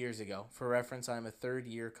around 2 years ago. For reference, I'm a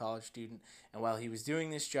third-year college student, and while he was doing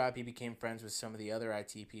this job, he became friends with some of the other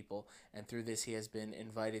IT people, and through this, he has been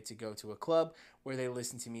invited to go to a club where they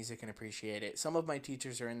listen to music and appreciate it. Some of my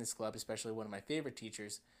teachers are in this club, especially one of my favorite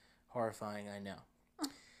teachers. Horrifying, I know.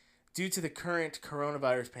 Due to the current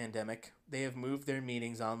coronavirus pandemic, they have moved their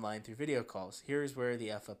meetings online through video calls. Here is where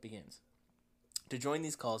the F-up begins. To join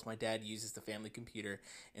these calls, my dad uses the family computer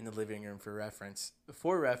in the living room for reference.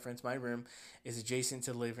 For reference, my room is adjacent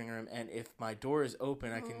to the living room, and if my door is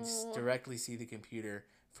open, I can directly see the computer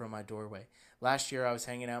from my doorway. Last year, I was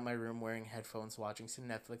hanging out in my room wearing headphones, watching some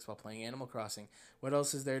Netflix while playing Animal Crossing. What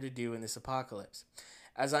else is there to do in this apocalypse?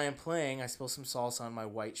 As I am playing, I spill some salsa on my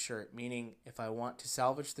white shirt, meaning if I want to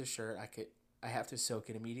salvage the shirt, I have to soak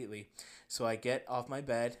it immediately. So I get off my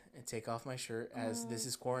bed and take off my shirt. As this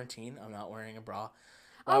is quarantine, I'm not wearing a bra.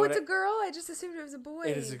 It's a girl? I just assumed it was a boy.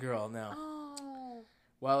 It is a girl, no. Oh.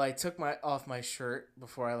 While I took off my shirt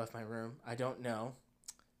before I left my room, I don't know,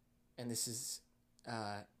 and this is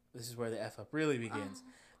where the F-up really begins.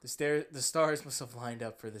 The stars must have lined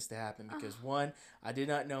up for this to happen because 1, I did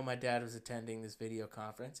not know my dad was attending this video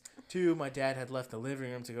conference. 2, my dad had left the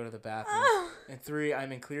living room to go to the bathroom. And 3,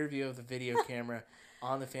 I'm in clear view of the video camera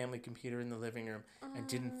on the family computer in the living room and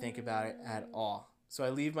didn't think about it at all. So I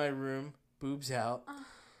leave my room, boobs out,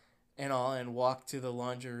 and walk to the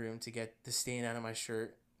laundry room to get the stain out of my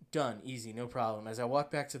shirt. Done. Easy. No problem. As I walk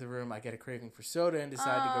back to the room, I get a craving for soda and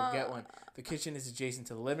decide to go get one. The kitchen is adjacent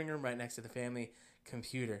to the living room right next to the family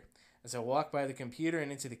computer. As I walk by the computer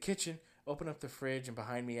and into the kitchen, open up the fridge, and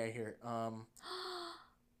behind me I hear,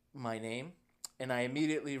 my name, and I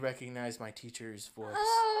immediately recognize my teacher's voice.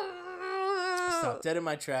 I stop dead in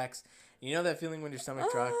my tracks. You know that feeling when your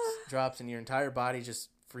stomach drops and your entire body just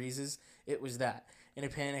freezes? It was that. In a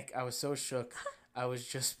panic, I was so shook, I was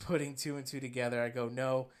just putting 2 and 2 together. I go,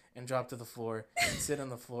 no, and drop to the floor and sit on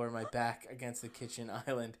the floor, my back against the kitchen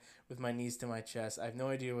island with my knees to my chest. I have no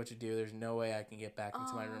idea what to do. There's no way I can get back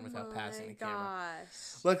into my room without passing the camera.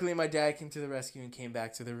 Luckily, my dad came to the rescue and came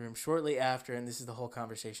back to the room shortly after, and this is the whole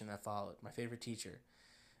conversation that followed. My favorite teacher.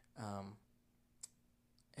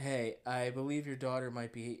 Hey, I believe your daughter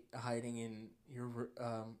might be hiding in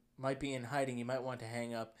hiding. You might want to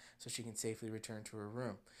hang up so she can safely return to her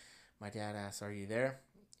room. My dad asks, are you there?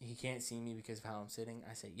 He can't see me because of how I'm sitting.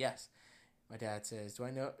 I say, yes. My dad says, do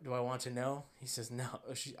I want to know? He says, no.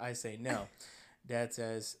 I say, no. Dad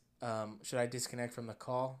says, should I disconnect from the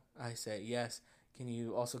call? I say, yes. Can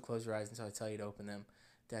you also close your eyes until I tell you to open them?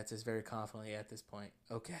 Dad says very confidently at this point,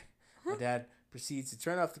 okay. My dad proceeds to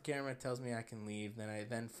turn off the camera, tells me I can leave. Then I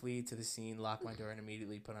flee to the scene, lock my door, and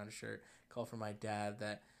immediately put on a shirt. Call for my dad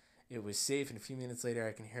that it was safe, and a few minutes later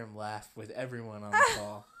I can hear him laugh with everyone on the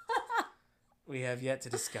call. We have yet to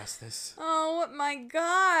discuss this. Oh my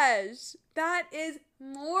gosh. That is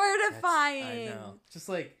mortifying. I know. Just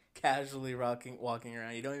like casually walking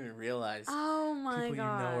around. You don't even realize people you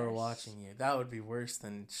know are watching you. That would be worse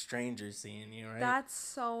than strangers seeing you, right? That's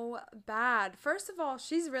so bad. First of all,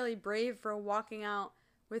 she's really brave for walking out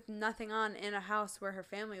with nothing on in a house where her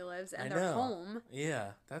family lives and they're home.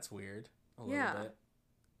 Yeah, that's weird. A little bit.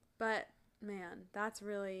 But man, that's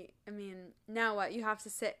really, I mean, now what? You have to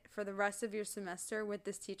sit for the rest of your semester with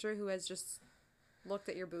this teacher who has just looked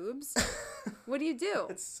at your boobs? What do you do?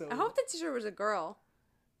 I hope the teacher was a girl.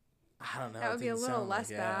 I don't know. That would be a little less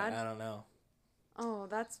bad. I don't know. Oh,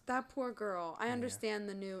 that poor girl. I understand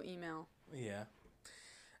the new email. Yeah.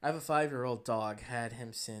 I have a 5-year-old dog. Had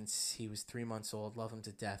him since he was 3 months old. Love him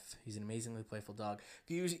to death. He's an amazingly playful dog.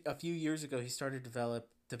 A few years ago, he started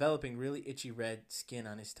developing really itchy red skin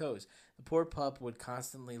on his toes. The poor pup would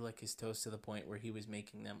constantly lick his toes to the point where he was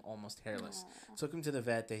making them almost hairless. Aw. Took him to the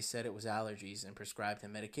vet. They said it was allergies and prescribed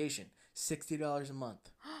him medication. $60 a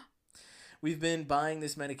month. We've been buying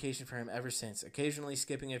this medication for him ever since, occasionally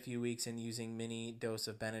skipping a few weeks and using mini dose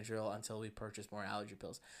of Benadryl until we purchased more allergy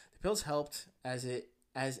pills. The pills helped as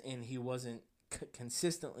in he wasn't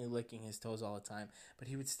consistently licking his toes all the time, but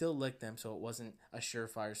he would still lick them, so it wasn't a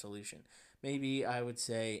surefire solution. Maybe I would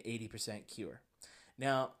say 80% cure.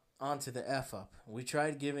 Now, on to the F up. We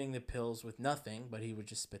tried giving the pills with nothing, but he would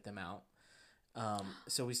just spit them out.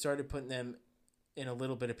 So we started putting them in a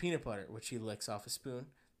little bit of peanut butter, which he licks off a spoon.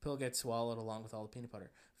 Pill gets swallowed along with all the peanut butter.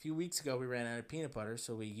 A few weeks ago, we ran out of peanut butter,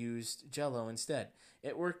 so we used Jell-O instead.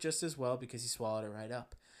 It worked just as well because he swallowed it right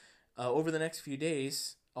up. Over the next few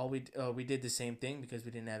days, we did the same thing because we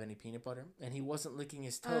didn't have any peanut butter, and he wasn't licking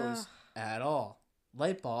his toes at all.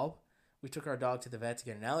 Light bulb. We took our dog to the vet to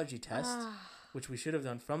get an allergy test, which we should have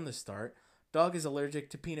done from the start. Dog is allergic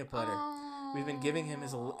to peanut butter. We've been giving him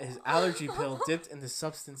his allergy pill dipped in the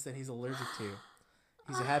substance that he's allergic to.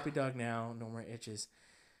 He's a happy dog now, no more itches.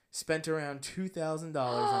 Spent around $2,000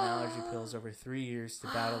 on allergy pills over 3 years to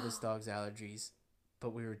battle this dog's allergies, but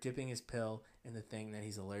we were dipping his pill in the thing that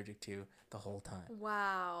he's allergic to the whole time.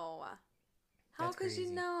 Wow. How That's could crazy.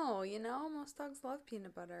 you know? You know, most dogs love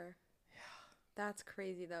peanut butter. Yeah. That's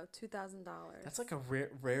crazy, though. $2,000. That's like a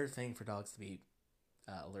rare thing for dogs to be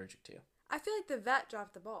allergic to. I feel like the vet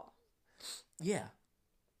dropped the ball. Yeah.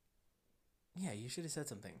 Yeah, you should have said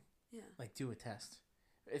something. Yeah. Like, do a test.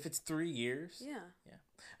 If it's 3 years. Yeah. Yeah.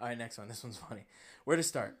 All right, next one. This one's funny. Where to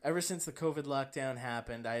start? Ever since the COVID lockdown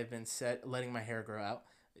happened, I have been letting my hair grow out.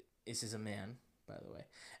 This is a man, by the way.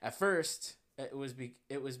 At first, it was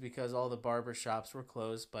because all the barber shops were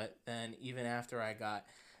closed, but then even after I got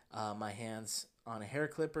my hands on a hair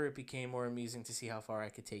clipper, it became more amusing to see how far I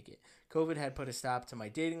could take it. COVID had put a stop to my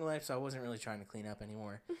dating life, so I wasn't really trying to clean up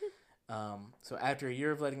anymore. So after a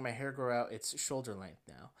year of letting my hair grow out, it's shoulder length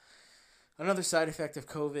now. Another side effect of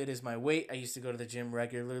COVID is my weight. I used to go to the gym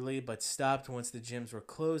regularly, but stopped once the gyms were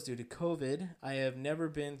closed due to COVID. I have never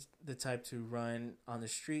been the type to run on the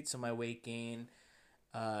street, so my weight gain,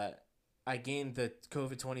 I gained the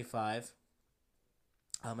COVID 25,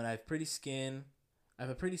 and I have pretty skin. I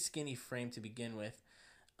have a pretty skinny frame to begin with.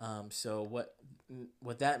 So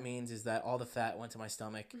what that means is that all the fat went to my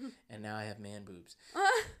stomach, and now I have man boobs.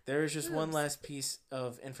 There is just one last piece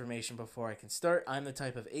of information before I can start. I'm the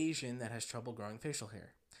type of Asian that has trouble growing facial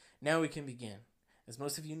hair. Now we can begin. As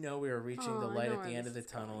most of you know, we are reaching the light at the end of the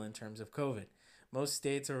tunnel in terms of COVID. Most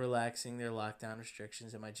states are relaxing their lockdown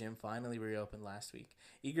restrictions, and my gym finally reopened last week.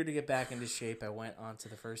 Eager to get back into shape, I went on to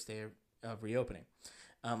the first day of reopening.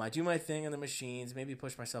 I do my thing on the machines, maybe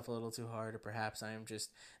push myself a little too hard, or perhaps I am just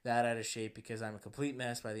that out of shape because I'm a complete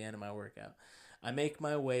mess by the end of my workout. I make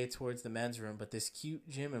my way towards the men's room, but this cute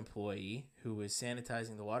gym employee who was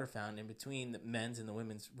sanitizing the water fountain in between the men's and the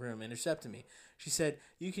women's room intercepted me. She said,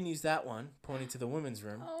 "You can use that one," pointing to the women's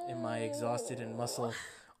room. In my exhausted and muscle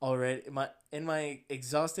already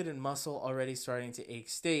starting to ache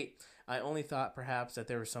state, I only thought perhaps that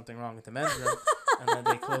there was something wrong with the men's room, and then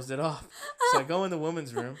they closed it off. So I go in the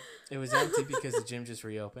women's room. It was empty because the gym just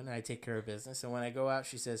reopened. I take care of business, and when I go out,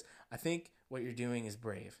 she says, "I think what you're doing is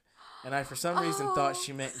brave." And I, for some reason, thought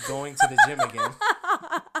she meant going to the gym again,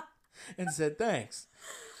 and said thanks.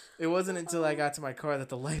 It wasn't until I got to my car that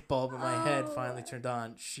the light bulb in my head finally turned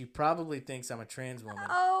on. She probably thinks I'm a trans woman.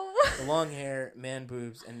 The long hair, man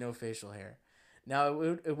boobs, and no facial hair. Now,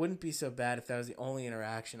 it wouldn't be so bad if that was the only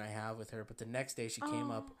interaction I have with her, but the next day she came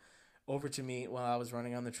up over to me while I was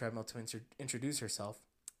running on the treadmill to introduce herself.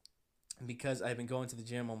 And because I've been going to the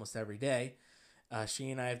gym almost every day, she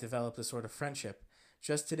and I have developed a sort of friendship.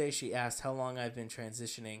 Just today she asked how long I've been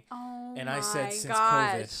transitioning, and I said since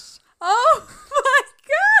COVID. Oh my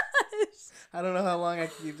gosh! I don't know how long I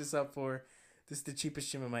can keep this up for. This is the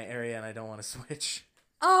cheapest gym in my area, and I don't want to switch.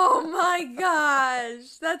 Oh my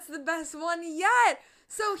gosh, that's the best one yet.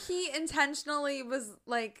 So he intentionally was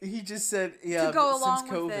like, he just said, yeah, to go since along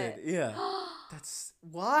COVID. with it. Yeah. That's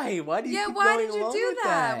why. Why do you keep why going did you along do with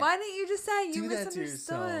that? Why didn't you just say you do that to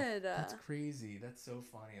yourself. misunderstood? That's crazy. That's so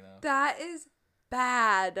funny though. That is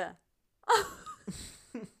bad.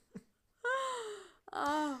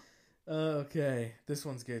 Oh. Okay. This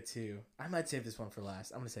one's good too. I might save this one for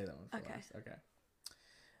last. I'm going to save that one for last. Okay.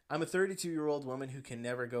 I'm a 32-year-old woman who can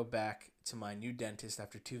never go back to my new dentist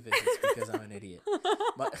after 2 visits because I'm an idiot.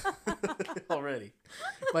 Already.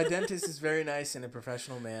 My dentist is very nice and a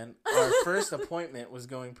professional man. Our first appointment was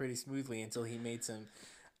going pretty smoothly until he made some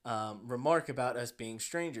remark about us being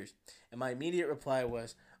strangers. And my immediate reply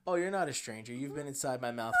was, "Oh, you're not a stranger. You've been inside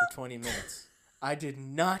my mouth for 20 minutes. I did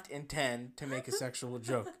not intend to make a sexual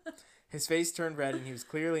joke." His face turned red and he was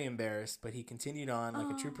clearly embarrassed, but he continued on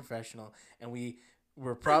like a true professional, and we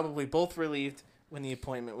were probably both relieved when the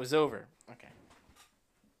appointment was over. Okay.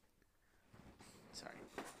 Sorry.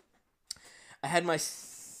 I had my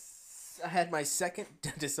second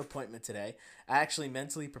dentist appointment today. I actually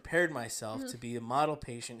mentally prepared myself to be a model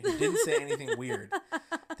patient who didn't say anything weird.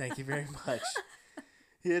 Thank you very much.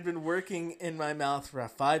 He had been working in my mouth for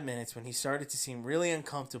about 5 minutes when he started to seem really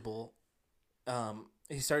uncomfortable.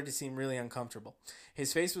 His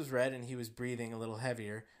face was red and he was breathing a little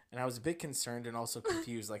heavier, and I was a bit concerned and also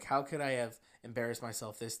confused. Like, how could I have embarrassed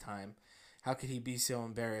myself this time? How could he be so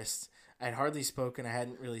embarrassed? I had hardly spoken. I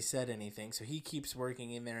hadn't really said anything. So he keeps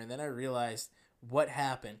working in there, and then I realized what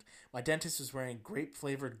happened. My dentist was wearing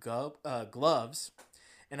grape-flavored gloves,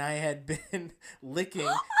 and I had been licking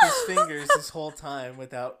his fingers this whole time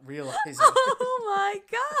without realizing. Oh my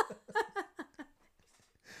God.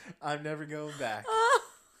 I'm never going back.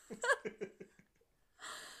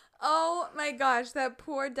 Oh my gosh, that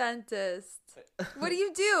poor dentist. What do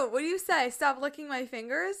you do? What do you say? Stop licking my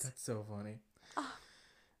fingers? That's so funny.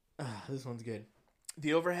 This one's good.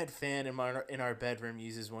 The overhead fan in our bedroom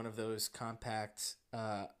uses one of those compact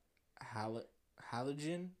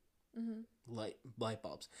halogen light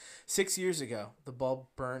bulbs. 6 years ago, the bulb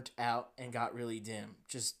burnt out and got really dim.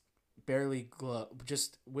 Just barely glow.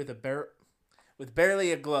 Just with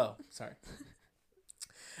barely a glow. Sorry.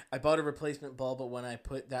 I bought a replacement bulb, but when I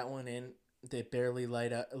put that one in, it barely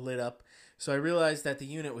lit up. So I realized that the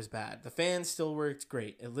unit was bad. The fan still worked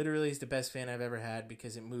great. It literally is the best fan I've ever had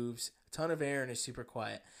because it moves a ton of air and is super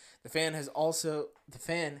quiet. The fan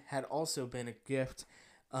had also been a gift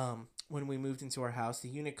when we moved into our house. The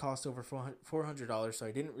unit cost over $400, so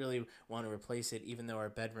I didn't really want to replace it, even though our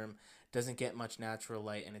bedroom doesn't get much natural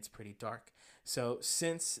light and it's pretty dark. So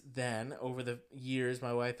since then, over the years,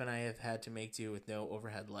 my wife and I have had to make do with no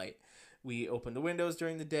overhead light. We open the windows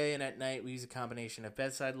during the day, and at night we use a combination of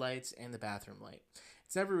bedside lights and the bathroom light.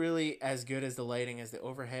 It's never really as good as the lighting as the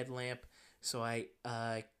overhead lamp, so I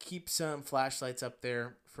keep some flashlights up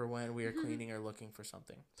there for when we are cleaning or looking for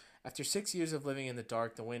something. After 6 years of living in the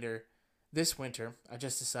dark this winter, I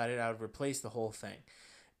just decided I would replace the whole thing.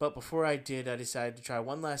 But before I did, I decided to try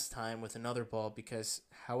one last time with another bulb because,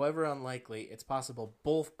 however unlikely, it's possible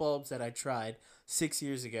both bulbs that I tried 6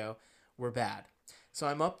 years ago were bad. So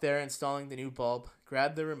I'm up there installing the new bulb,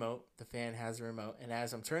 grab the remote, the fan has a remote, and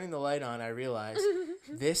as I'm turning the light on, I realize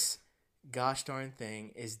this gosh darn thing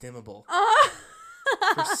is dimmable.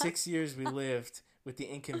 For 6 years we lived with the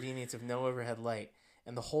inconvenience of no overhead light,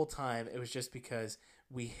 and the whole time it was just because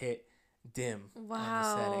we hit dim on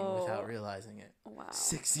the setting without realizing it. Wow.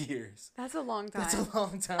 6 years. That's a long time. That's a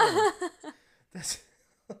long time.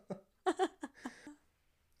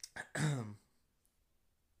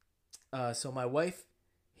 So my wife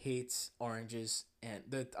hates oranges, and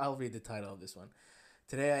I'll read the title of this one.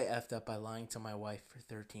 Today I effed up by lying to my wife for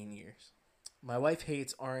 13 years. My wife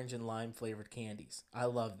hates orange and lime flavored candies. I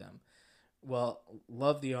love them. Well,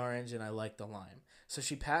 love the orange and I like the lime. So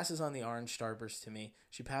she passes on the orange Starburst to me.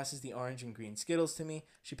 She passes the orange and green Skittles to me.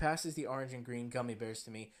 She passes the orange and green gummy bears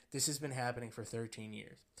to me. This has been happening for 13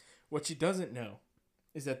 years. What she doesn't know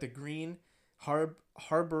is that the green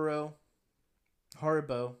Haribo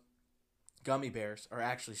gummy bears are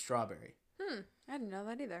actually strawberry. I didn't know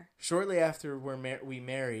that either. Shortly after we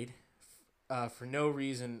married, for no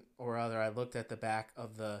reason or other, I looked at the back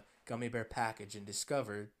of the gummy bear package and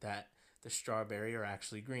discovered that the strawberry are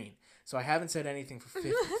actually green. So I haven't said anything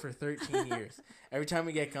for 13 years. Every time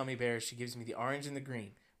we get gummy bears, she gives me the orange and the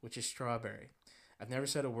green, which is strawberry. I've never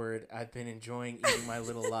said a word. I've been enjoying eating my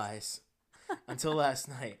little lies. Until last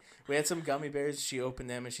night. We had some gummy bears. She opened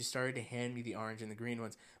them and she started to hand me the orange and the green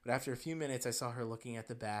ones. But after a few minutes, I saw her looking at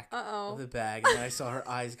the back of the bag, and then I saw her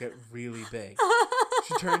eyes get really big.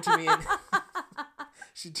 She turned to me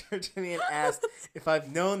and asked if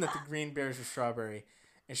I've known that the green bears were strawberry,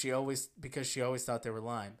 and because she always thought they were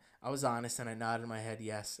lime. I was honest and I nodded my head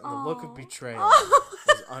yes, and the look of betrayal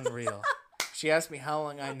was unreal. She asked me how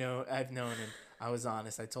long I've known, and I was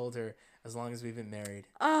honest. I told her as long as we've been married.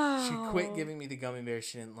 She quit giving me the gummy bears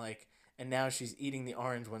she didn't like, and now she's eating the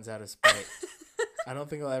orange ones out of spite. I don't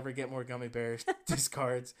think I'll ever get more gummy bears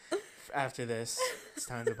discards after this. It's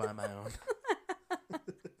time to buy my own.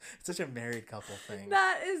 It's such a married couple thing.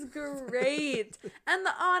 That is great. And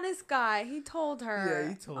the honest guy, he told her. Yeah,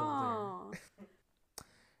 he told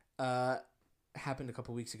her. Happened a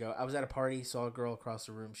couple weeks ago. I was at a party, saw a girl across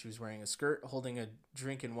the room. She was wearing a skirt, holding a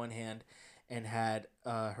drink in one hand, and had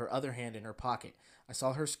her other hand in her pocket. I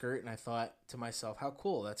saw her skirt, and I thought to myself, how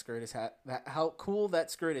cool that skirt is. How cool that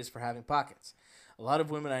skirt is for having pockets. A lot of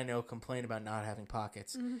women I know complain about not having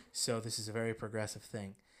pockets, so this is a very progressive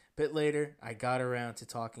thing. Bit later, I got around to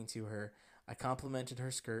talking to her. I complimented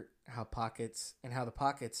her skirt, how the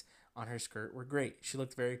pockets on her skirt were great. She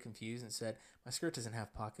looked very confused and said, "My skirt doesn't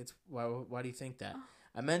have pockets. Why do you think that?"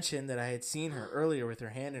 I mentioned that I had seen her earlier with her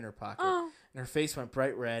hand in her pocket, and her face went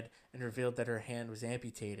bright red and revealed that her hand was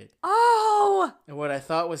amputated. Oh! And what I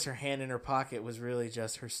thought was her hand in her pocket was really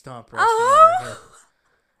just her stump resting on her hip.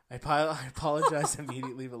 I apologized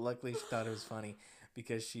immediately, but luckily she thought it was funny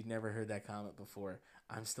because she'd never heard that comment before.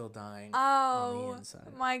 I'm still dying on the inside.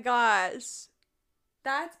 Oh my gosh.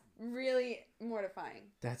 That's really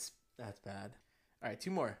mortifying. That's bad. All right,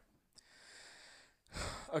 2 more.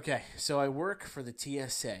 Okay, so I work for the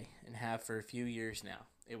TSA and have for a few years now.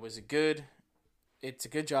 It's a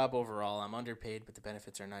good job overall. I'm underpaid, but the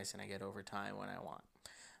benefits are nice and I get overtime when I want.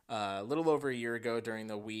 A little over a year ago during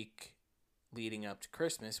the week leading up to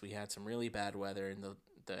Christmas, we had some really bad weather and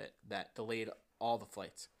that delayed all the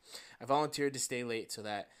flights. I volunteered to stay late so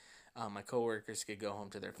that my coworkers could go home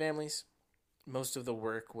to their families. Most of the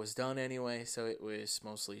work was done anyway, so it was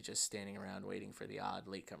mostly just standing around waiting for the odd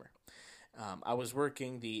latecomer. I was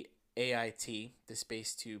working the AIT, the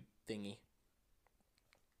space tube thingy,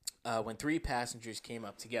 when 3 passengers came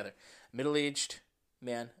up together. Middle-aged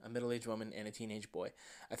man, a middle-aged woman, and a teenage boy.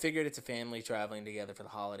 I figured it's a family traveling together for the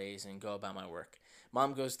holidays and go about my work.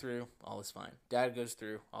 Mom goes through, all is fine. Dad goes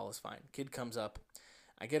through, all is fine. Kid comes up.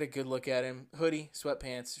 I get a good look at him. Hoodie,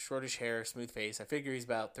 sweatpants, shortish hair, smooth face. I figure he's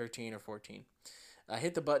about 13 or 14. I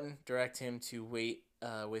hit the button, direct him to wait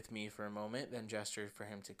with me for a moment, then gesture for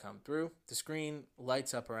him to come through. The screen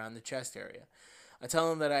lights up around the chest area. I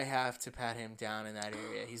tell him that I have to pat him down in that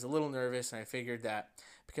area. He's a little nervous, and I figured that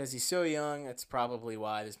because he's so young, that's probably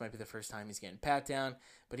why. This might be the first time he's getting pat down,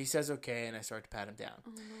 but he says okay, and I start to pat him down.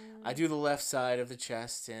 I do the left side of the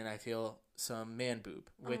chest, and I feel some man boob,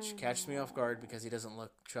 which catches me off guard because he doesn't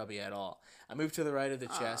look chubby at all. I move to the right of the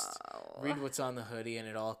chest, read what's on the hoodie, and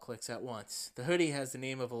it all clicks at once. The hoodie has the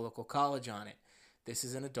name of a local college on it. This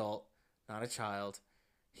is an adult, not a child.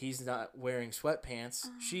 He's not wearing sweatpants.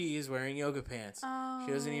 She is wearing yoga pants.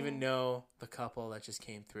 She doesn't even know the couple that just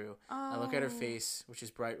came through. I look at her face, which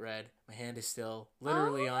is bright red. My hand is still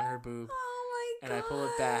literally on her boob. Oh my god. And I pull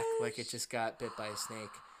it back like it just got bit by a snake.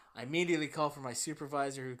 I immediately call for my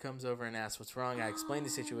supervisor, who comes over and asks what's wrong. I explain the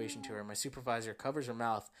situation to her. My supervisor covers her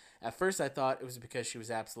mouth. At first I thought it was because she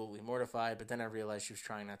was absolutely mortified, but then I realized she was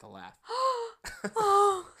trying not to laugh.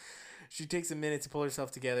 She takes a minute to pull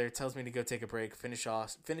herself together, tells me to go take a break, finishes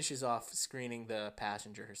off screening the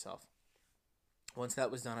passenger herself. Once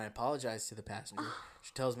that was done, I apologized to the passenger.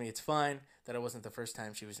 She tells me it's fine, that it wasn't the first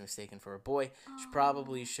time she was mistaken for a boy. She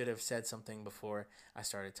probably should have said something before I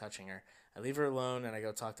started touching her. I leave her alone, and I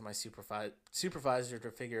go talk to my supervisor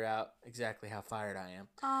to figure out exactly how fired I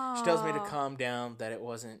am. She tells me to calm down, that it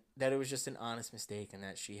was just an honest mistake, and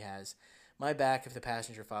that she has my back if the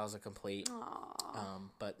passenger files a complaint.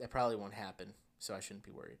 But that probably won't happen, so I shouldn't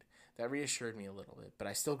be worried. That reassured me a little bit, but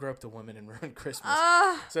I still groped a woman and ruined Christmas,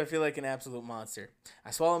 so I feel like an absolute monster.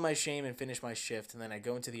 I swallow my shame and finish my shift, and then I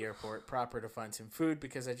go into the airport proper to find some food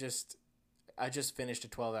because I just finished a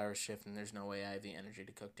 12-hour shift and there's no way I have the energy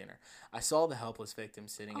to cook dinner. I saw the helpless victim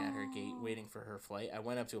sitting at her gate waiting for her flight. I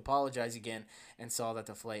went up to apologize again and saw that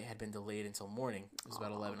the flight had been delayed until morning. It was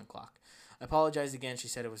about 11 o'clock. I apologized again. She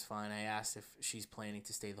said it was fine. I asked if she's planning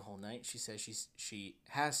to stay the whole night. She says she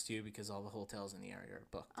has to because all the hotels in the area are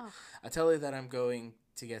booked. I tell her that I'm going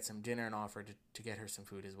to get some dinner and offer to get her some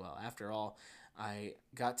food as well. After all, I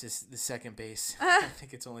got to the second base. I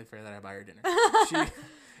think it's only fair that I buy her dinner.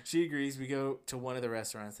 She agrees. We go to one of the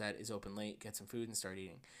restaurants that is open late, get some food, and start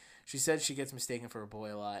eating. She said she gets mistaken for a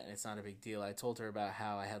boy a lot, and it's not a big deal. I told her about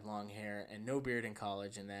how I had long hair and no beard in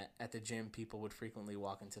college, and that at the gym, people would frequently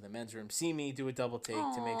walk into the men's room, see me, do a double take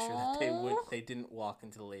to make sure that they didn't walk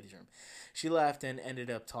into the ladies' room. She laughed and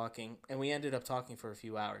we ended up talking for a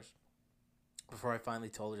few hours before I finally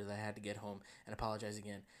told her that I had to get home and apologize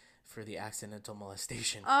again for the accidental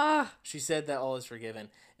molestation. She said that all is forgiven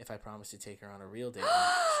if I promise to take her on a real date.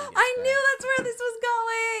 I knew that's where this was going.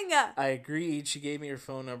 I agreed. She gave me her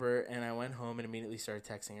phone number, and I went home and immediately started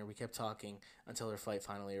texting her. We kept talking until her flight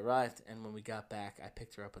finally arrived, and when we got back, I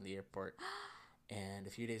picked her up in the airport, And a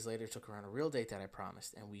few days later, took her on a real date that I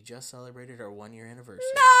promised. And we just celebrated our 1-year anniversary.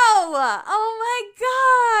 No! Oh my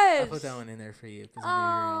gosh! I put that one in there for you because I knew you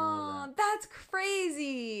were going to love that. That's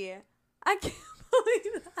crazy. I can't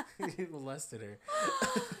believe that. You molested her.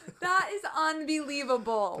 That is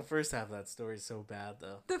unbelievable. The first half of that story is so bad,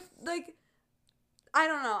 though. I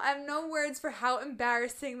don't know. I have no words for how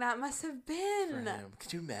embarrassing that must have been. For him.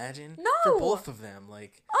 Could you imagine? No. For both of them.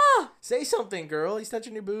 Like, say something, girl. He's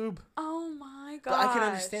touching your boob. Oh my gosh. But I can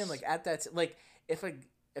understand, like, at that, like, if a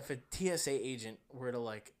TSA agent were to,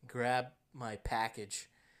 like, grab my package,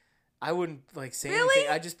 I wouldn't, like, say anything.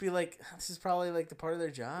 I'd just be like, this is probably, like, the part of their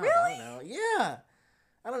job. Really? I don't know. Yeah.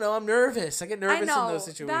 I don't know. I'm nervous. I get nervous in those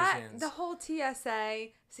situations. The whole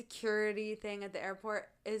TSA security thing at the airport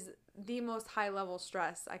is the most high-level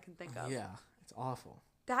stress I can think of. Yeah. It's awful.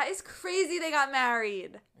 That is crazy they got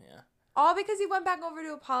married. Yeah. All because he went back over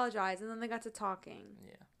to apologize, and then they got to talking.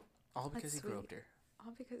 Yeah. All because he groped her.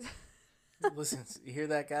 All because... Listen, you hear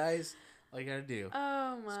that, guys? All you gotta do.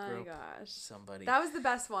 Oh my gosh. Somebody. That was the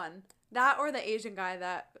best one. That or the Asian guy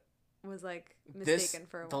that was like mistaken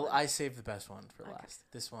for a woman. I saved the best one for last.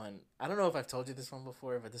 This one, I don't know if I've told you this one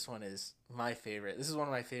before, but this one is my favorite. This is one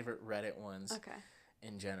of my favorite Reddit ones. Okay.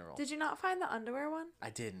 In general. Did you not find the underwear one? I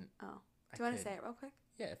didn't. Oh. Do you want to say it real quick?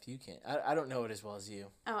 Yeah, if you can. I don't know it as well as you.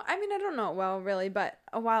 Oh, I mean, I don't know it well, really, but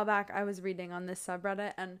a while back I was reading on this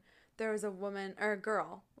subreddit, and there was a woman, or a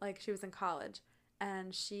girl, like she was in college,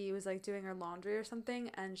 and she was like doing her laundry or something,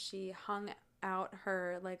 and she hung out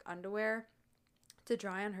her like underwear to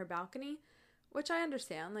dry on her balcony, which I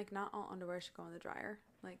understand. Like, not all underwear should go in the dryer.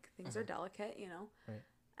 Like, things are delicate, you know? Right.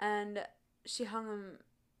 And she hung them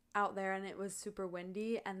out there, and it was super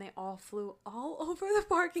windy, and they all flew all over the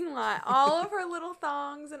parking lot. All of her little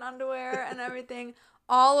thongs and underwear and everything,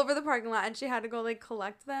 all over the parking lot, and she had to go, like,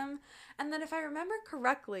 collect them. And then if I remember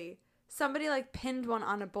correctly, somebody, like, pinned one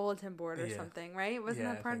on a bulletin board or something, right? Wasn't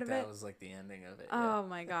that part of it? That was, like, the ending of it. Oh,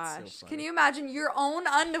 my gosh. So can you imagine your own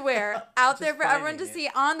underwear out there for everyone to see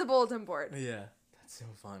on the bulletin board? Yeah. That's so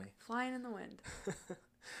funny. Flying in the wind.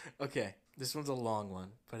 Okay. This one's a long one,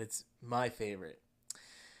 but it's my favorite.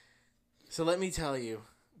 So let me tell you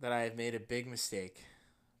that I have made a big mistake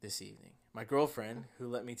this evening. My girlfriend, who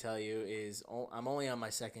let me tell you I'm only on my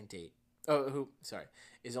second date.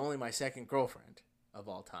 Is only my second girlfriend of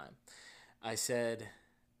all time. I said,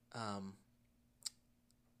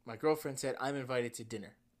 my girlfriend said, I'm invited to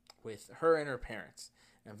dinner with her and her parents.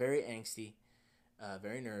 And I'm very angsty,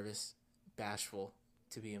 very nervous, bashful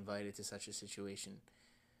to be invited to such a situation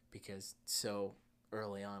because so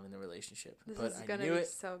early on in the relationship. This is going to be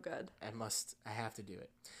so good. I have to do it.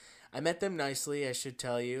 I met them nicely, I should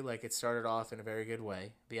tell you. Like, it started off in a very good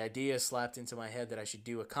way. The idea slapped into my head that I should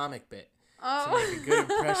do a comic bit to make a good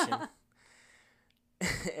impression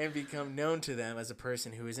and become known to them as a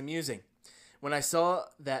person who is amusing. When I saw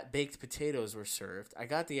that baked potatoes were served, I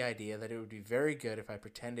got the idea that it would be very good if I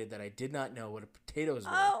pretended that I did not know what potatoes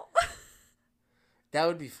were. Oh. That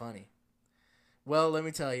would be funny. Well, let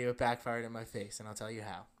me tell you, it backfired in my face, and I'll tell you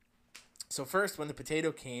how. So first, when the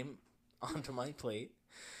potato came onto my plate,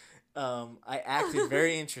 I acted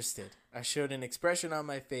very interested. I showed an expression on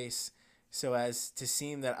my face so as to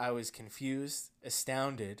seem that I was confused,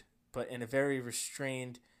 astounded, but in a very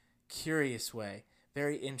restrained, curious way,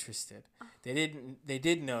 very interested. They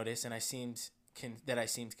did notice, and I seemed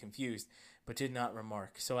confused, but did not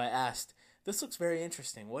remark. So I asked, "This looks very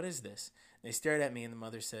interesting. What is this?" They stared at me, and the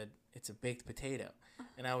mother said, "It's a baked potato."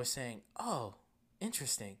 And I was saying, "Oh,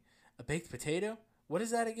 interesting. A baked potato? What is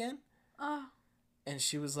that again?" And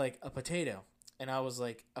she was like, "A potato." And I was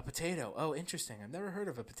like, "A potato? Oh, interesting. I've never heard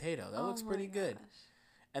of a potato. That looks pretty good."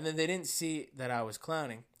 And then they didn't see that I was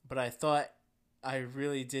clowning, but thought that I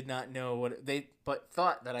really did not know what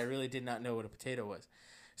a potato was.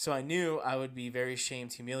 So I knew I would be very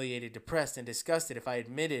shamed, humiliated, depressed, and disgusted if I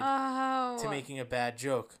admitted to making a bad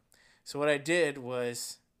joke. So what I did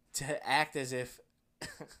was to act as if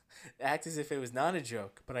it was not a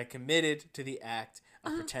joke, but I committed to the act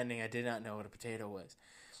of pretending I did not know what a potato was.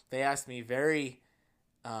 They asked me very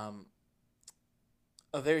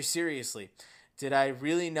seriously, did I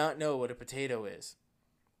really not know what a potato is?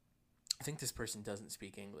 I think this person doesn't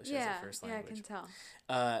speak English as a first language. Yeah, I can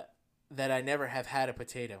tell. That I never have had a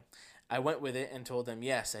potato. I went with it and told them,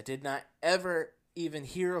 yes, I did not ever even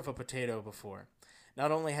hear of a potato before.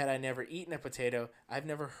 Not only had I never eaten a potato, I've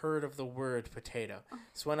never heard of the word potato.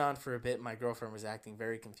 This went on for a bit. My girlfriend was acting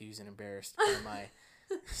very confused and embarrassed by my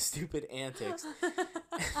stupid antics.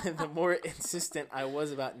 And the more insistent I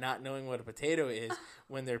was about not knowing what a potato is,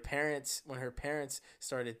 when her parents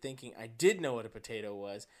started thinking I did know what a potato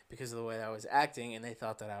was because of the way that I was acting, and they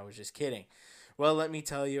thought that I was just kidding. Well, let me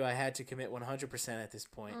tell you, I had to commit 100% at this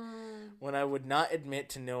point. When I would not admit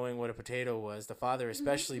to knowing what a potato was, the father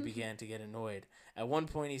especially began to get annoyed. At one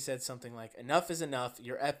point, he said something like, "Enough is enough.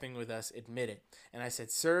 You're effing with us. Admit it." And I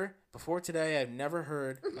said, "Sir, before today, I've never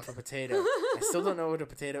heard of a potato. I still don't know what a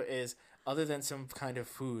potato is, other than some kind of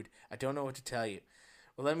food. I don't know what to tell you."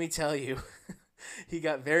 Well, let me tell you, he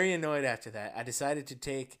got very annoyed after that. I decided to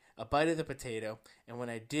take a bite of the potato, and when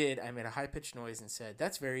I did, I made a high-pitched noise and said,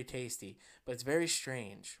 "That's very tasty, but it's very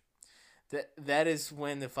strange." That is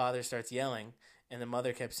when the father starts yelling, and the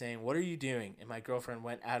mother kept saying, "What are you doing?" And my girlfriend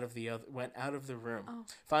went out of the room. Oh.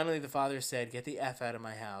 Finally, the father said, "Get the F out of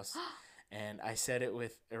my house." And I said it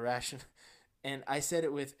with irrational, and I said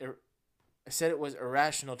it was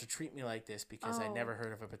irrational to treat me like this because I'd never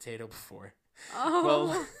heard of a potato before. Oh.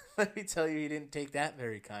 Well, let me tell you, he didn't take that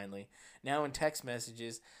very kindly. Now in text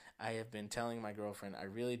messages, I have been telling my girlfriend I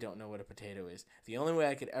really don't know what a potato is. The only way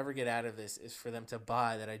I could ever get out of this is for them to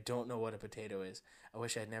buy that I don't know what a potato is. I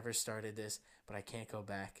wish I'd never started this, but I can't go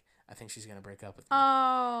back. I think she's going to break up with me.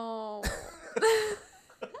 Oh.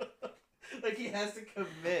 Like he has to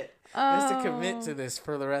commit. He has to commit to this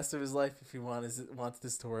for the rest of his life if he wants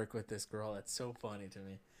this to work with this girl. That's so funny to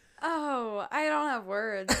me. Oh, I don't have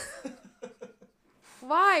words.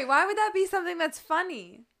 Why? Why would that be something that's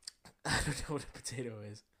funny? I don't know what a potato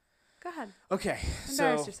is. Go ahead. Okay.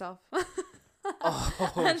 Embarrass yourself.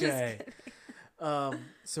 Oh, okay.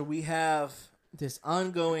 So we have this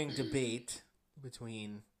ongoing debate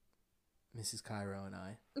between Mrs. Cairo and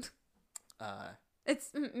I.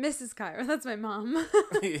 It's Mrs. Cairo. That's my mom.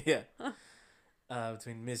 Yeah.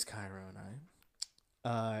 Between Ms. Cairo and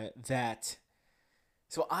I.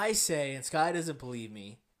 So I say, and Sky doesn't believe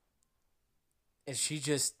me, and she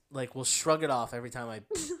just will shrug it off every time I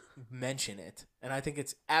mention it. And I think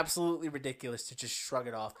it's absolutely ridiculous to just shrug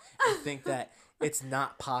it off and think that it's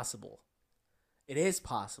not possible. It is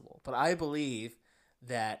possible, but I believe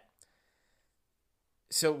that.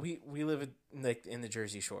 So we live in the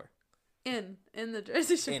Jersey Shore. In the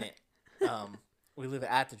Jersey Shore. In it. We live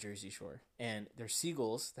at the Jersey Shore, and there's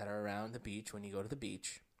seagulls that are around the beach when you go to the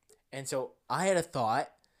beach. And so I had a thought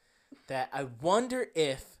that I wonder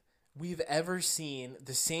if we've ever seen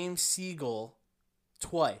the same seagull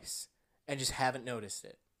twice and just haven't noticed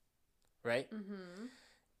it. Right? Mm-hmm.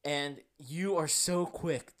 And you are so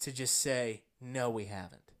quick to just say, "No, we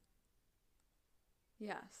haven't."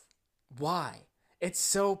 Yes. Why? It's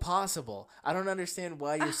so possible. I don't understand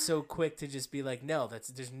why you're so quick to just be like, "No,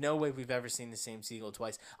 there's no way we've ever seen the same seagull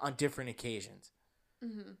twice on different occasions."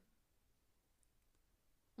 Mm-hmm.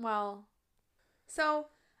 Well, so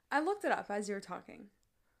I looked it up as you were talking,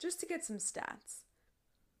 just to get some stats.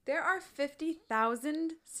 There are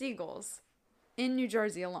 50,000 seagulls in New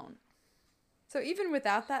Jersey alone. So even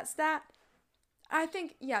without that stat, I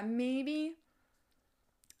think, maybe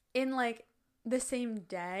in the same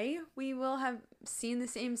day, we will have seen the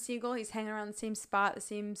same seagull. He's hanging around the same spot, the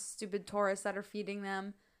same stupid tourists that are feeding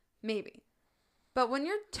them. Maybe. But when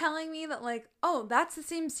you're telling me that, that's the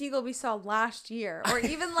same seagull we saw last year, or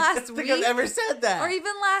even last week. I don't think I've ever said that. Or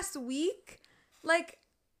even last week,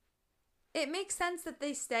 it makes sense that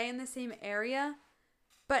they stay in the same area,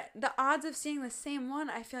 but the odds of seeing the same one,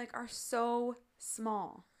 I feel are so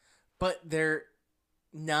small. But they're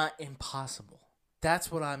not impossible.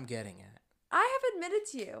 That's what I'm getting at. I have admitted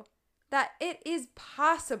to you that it is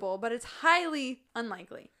possible, but it's highly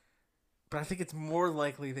unlikely. But I think it's more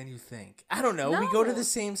likely than you think. I don't know. No. We go to the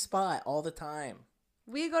same spot all the time.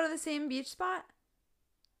 We go to the same beach spot?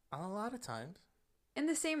 A lot of times. In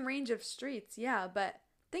the same range of streets, yeah. But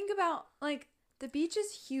think about, the beach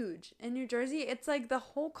is huge. In New Jersey, it's the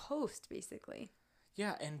whole coast, basically.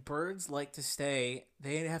 Yeah, and birds like to stay.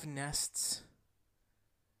 They have nests.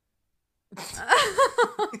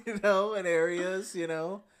 In areas,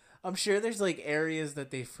 I'm sure there's areas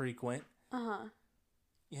that they frequent.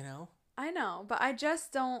 I know, but I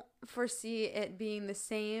just don't foresee it being the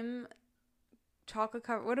same chocolate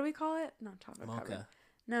covered. What do we call it? Not chocolate mocha. Covered.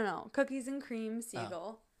 No, cookies and cream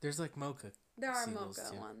seagull. There's mocha. There are mocha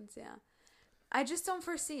too. Ones, yeah. I just don't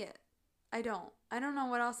foresee it. I don't know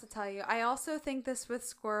what else to tell you. I also think this with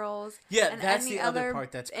squirrels. Yeah, and that's any the other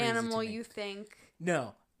part that's crazy animal to me. you think.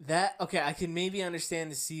 No. I can maybe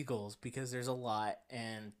understand the seagulls because there's a lot,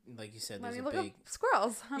 and like you said, there's look up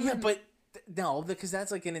squirrels. But no, because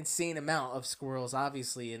that's an insane amount of squirrels,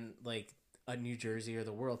 obviously, in a New Jersey or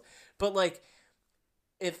the world. But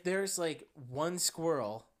if there's one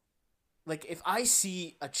squirrel, if I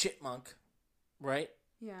see a chipmunk, right?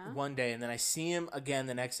 Yeah. One day, and then I see him again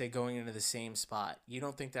the next day going into the same spot. You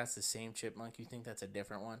don't think that's the same chipmunk? You think that's a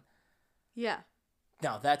different one? Yeah.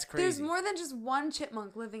 No, that's crazy. There's more than just one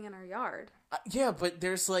chipmunk living in our yard. Yeah, but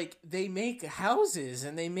there's like they make houses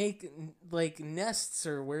and they make like nests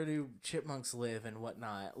or where do chipmunks live and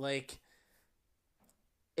whatnot. Like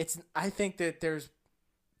I think that there's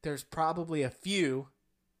probably a few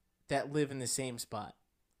that live in the same spot.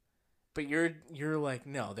 But you're like,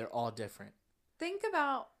 no, they're all different. Think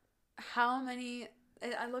about how many.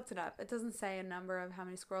 I looked it up. It doesn't say a number of how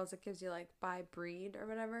many squirrels. It gives you like by breed or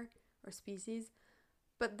whatever or species.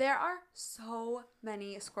 But there are so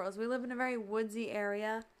many squirrels. We live in a very woodsy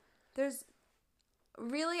area. There's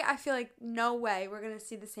really, I feel like, no way we're going to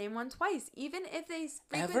see the same one twice. Even if they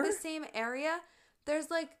frequent the same area, there's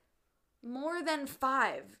like more than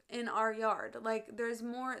 5 in our yard. Like there's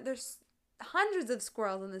hundreds of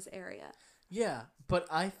squirrels in this area. Yeah, but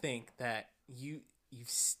I think that you've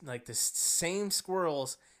like the same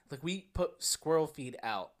squirrels, like we put squirrel feed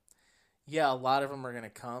out. Yeah, a lot of them are going to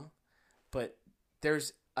come, but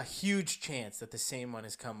there's a huge chance that the same one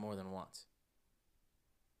has come more than once.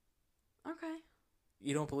 Okay.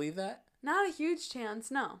 You don't believe that? Not a huge chance,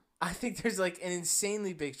 no. I think there's like an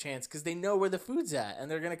insanely big chance because they know where the food's at and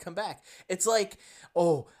they're going to come back. It's like,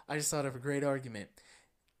 oh, I just thought of a great argument.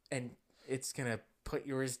 And it's going to put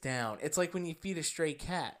yours down. It's like when you feed a stray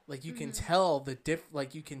cat. Like you can tell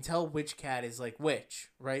you can tell which cat is like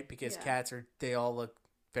which, right? Because cats they all look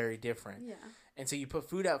very different. Yeah. And so you put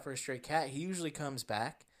food out for a stray cat, he usually comes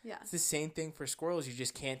back. Yeah. It's the same thing for squirrels. You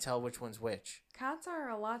just can't tell which one's which. Cats are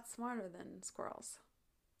a lot smarter than squirrels.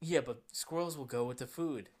 Yeah, but squirrels will go with the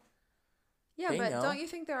food. Yeah, but don't you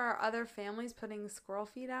think there are other families putting squirrel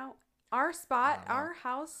feed out? Our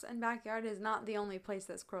house and backyard is not the only place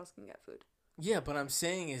that squirrels can get food. Yeah, but I'm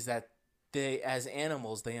saying is that they, as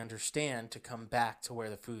animals, they understand to come back to where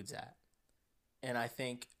the food's at. And I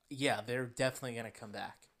think, yeah, they're definitely going to come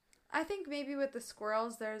back. I think maybe with the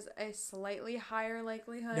squirrels, there's a slightly higher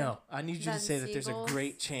likelihood. No, I need you to say that there's a seagulls.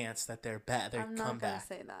 Great chance that they're back. They come back. I'm not going to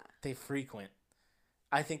say that. They frequent.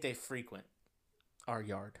 I think they frequent our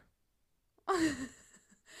yard.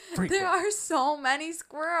 There are so many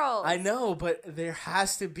squirrels. I know, but there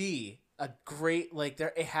has to be a great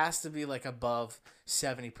it has to be like above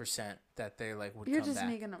 70% that they like would come back. You're just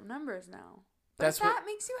making up numbers now. But if that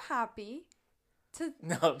makes you happy.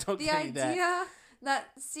 No, don't the give me that. idea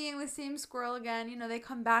that seeing the same squirrel again, they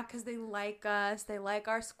come back because they like us, they like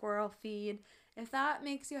our squirrel feed. If that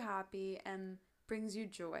makes you happy and brings you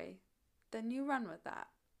joy, then you run with that.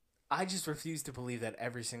 I just refuse to believe that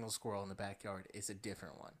every single squirrel in the backyard is a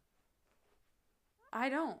different one. I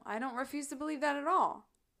don't refuse to believe that at all.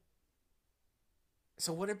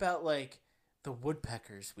 So what about like the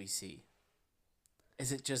woodpeckers we see?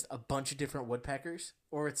 Is it just a bunch of different woodpeckers,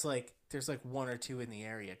 or it's like there's like 1 or 2 in the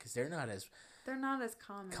area because they're not as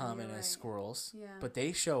common as squirrels. Yeah. But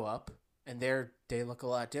they show up and they look a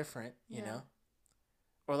lot different, you know.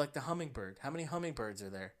 Or like the hummingbird. How many hummingbirds are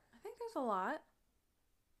there? I think there's a lot.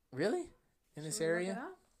 Really? In this area? Look it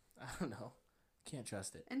up? I don't know. Can't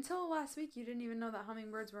trust it. Until last week, you didn't even know that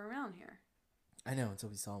hummingbirds were around here. I know, until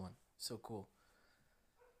we saw one. So cool.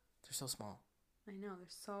 They're so small. I know, they're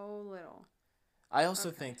so little. I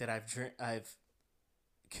also think that I've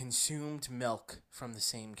consumed milk from the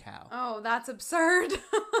same cow. Oh, that's absurd.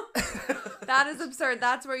 That is absurd.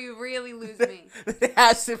 That's where you really lose me. It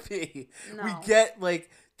has to be. No. We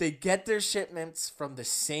they get their shipments from the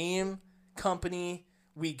same company.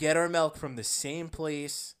 We get our milk from the same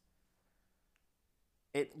place.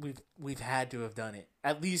 We've had to have done it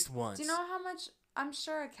at least once. Do you know how much? I'm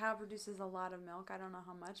sure a cow produces a lot of milk. I don't know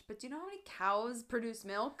how much, but do you know how many cows produce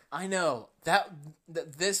milk? I know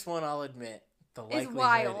this one. I'll admit the likelihood is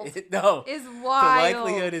wild. Is wild. The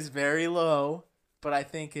likelihood is very low, but I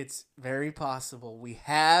think it's very possible we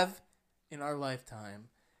have in our lifetime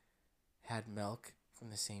had milk from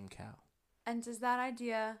the same cow. And does that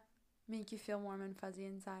idea make you feel warm and fuzzy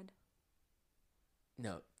inside?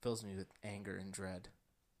 No, it fills me with anger and dread.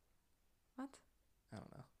 What? I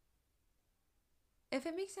don't know. If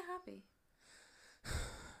it makes you happy.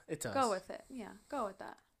 It does. Go with it. Yeah, go with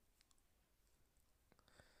that.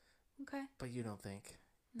 Okay. But you don't think.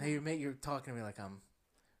 No. Now you're talking to me like I'm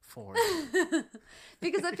 4.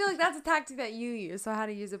 Because I feel like that's a tactic that you use, so how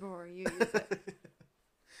to use it before you use it.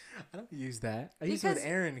 I don't use that. I use it with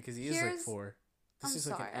Aaron because he is like 4. This is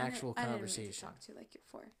like an actual conversation. I didn't mean to talk to you like you're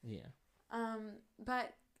 4. Yeah.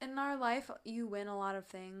 But in our life, you win a lot of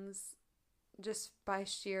things just by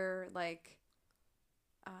sheer, like,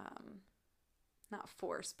 not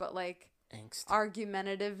force, but like angst,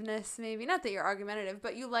 argumentativeness, maybe. Not that you're argumentative,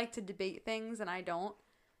 but you like to debate things and I don't.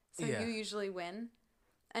 So you usually win.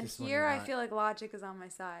 And just here I feel like logic is on my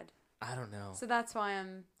side. I don't know. So that's why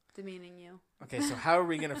I'm demeaning you. Okay, so how are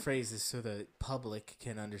we going to phrase this so the public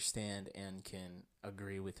can understand and can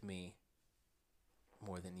agree with me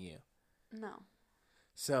more than you? No.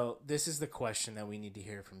 So this is the question that we need to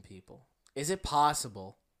hear from people. Is it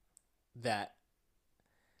possible that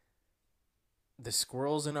the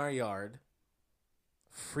squirrels in our yard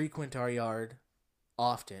frequent our yard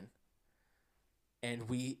often, and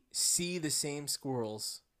we see the same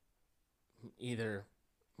squirrels either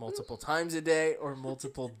multiple times a day or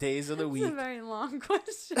multiple days of the week? It's a very long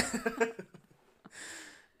question.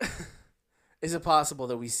 Is it possible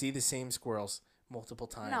that we see the same squirrels multiple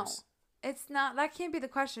times? No. It's not. That can't be the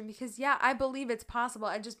question because, yeah, I believe it's possible.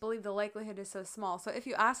 I just believe the likelihood is so small. So if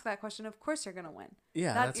you ask that question, of course you're going to win.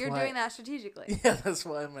 Yeah, that's you're doing that strategically. Yeah, that's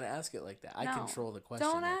why I'm going to ask it like that. I No, control the question.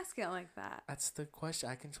 Don't ask it like that. That's the question.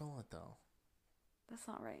 I control it, though. That's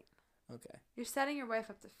not right. Okay. You're setting your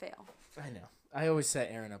wife up to fail. I know. I always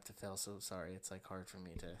set Aaron up to fail, so sorry. It's like hard for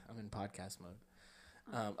me to. I'm in podcast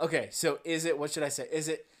mode. Okay, so is it? What should I say?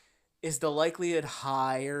 Is the likelihood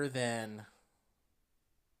higher than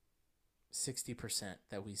 60%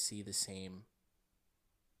 that we see the same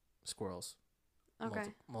squirrels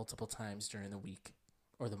multiple times during the week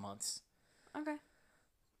or the months? Okay.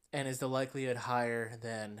 And is the likelihood higher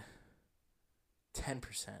than 10%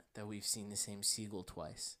 that we've seen the same seagull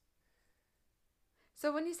twice?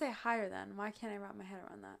 So when you say higher then, why can't I wrap my head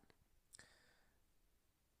around that?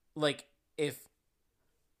 Like if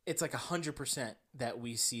it's like 100% that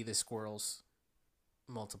we see the squirrels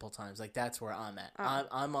multiple times, like that's where I'm at.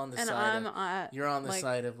 I'm on the and side. You're on the like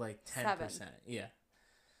side of like 10%. 7. Yeah.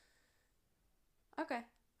 Okay.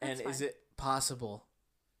 And fine. is it possible?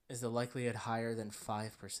 Is the likelihood higher than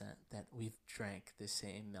 5% that we've drank the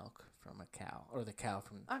same milk from a cow or the cow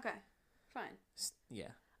from? Okay. Fine. Yeah.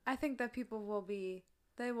 I think that people will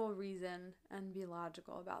reason and be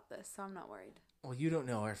logical about this, so I'm not worried. Well, you don't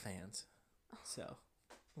know our fans, so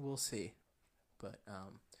we'll see. But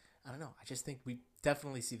I don't know. I just think we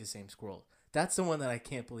definitely see the same squirrels. That's the one that I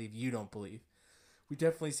can't believe you don't believe. We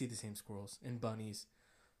definitely see the same squirrels and bunnies.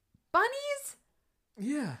 Bunnies?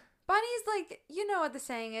 Yeah. Bunnies, like, you know what the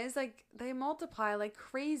saying is, like, they multiply like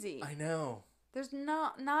crazy. I know. There's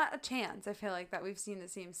not a chance, I feel like, that we've seen the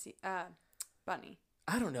same bunny.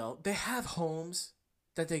 I don't know. They have homes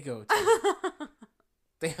that they go to.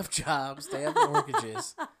 They have jobs. They have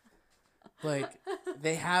mortgages. Like,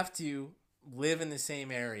 they have to live in the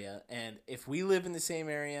same area. And if we live in the same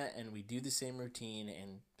area and we do the same routine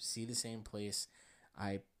and see the same place,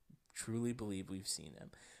 I truly believe we've seen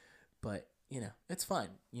them. But, you know, it's fine.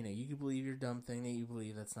 You know, you can believe your dumb thing that you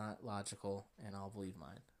believe that's not logical, and I'll believe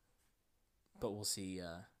mine. But we'll see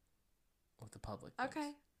what the public thinks.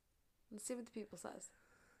 Okay. Let's see what the people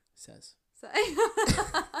Says. Say.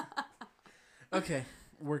 Okay,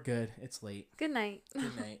 we're good. It's late. Good night.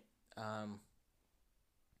 Good night.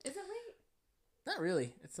 Is it late? Not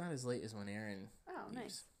really. It's not as late as when Aaron leaves.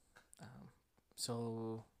 Nice.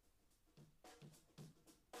 So,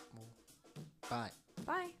 well, bye.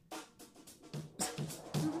 Bye.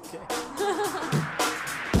 Okay.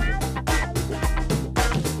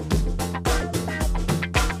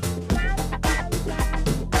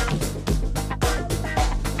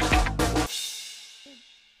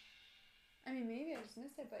 I mean, maybe I just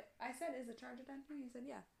missed it, but I said, is the charger down here? You said,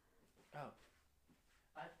 yeah. Oh.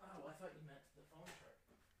 I thought you meant the phone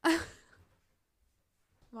charger.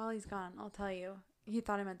 While he's gone, I'll tell you. He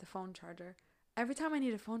thought I meant the phone charger. Every time I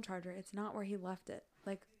need a phone charger, it's not where he left it.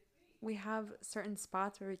 Like, we have certain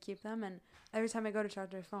spots where we keep them, and every time I go to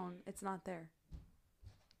charge my phone, it's not there.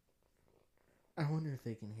 I wonder if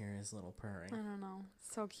they can hear his little purring. I don't know.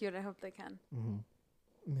 So cute. I hope they can.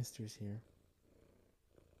 Mm-hmm. Mister's here.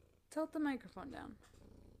 Tilt the microphone down.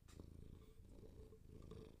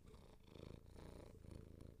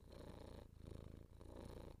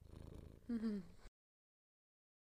 Mm-hmm.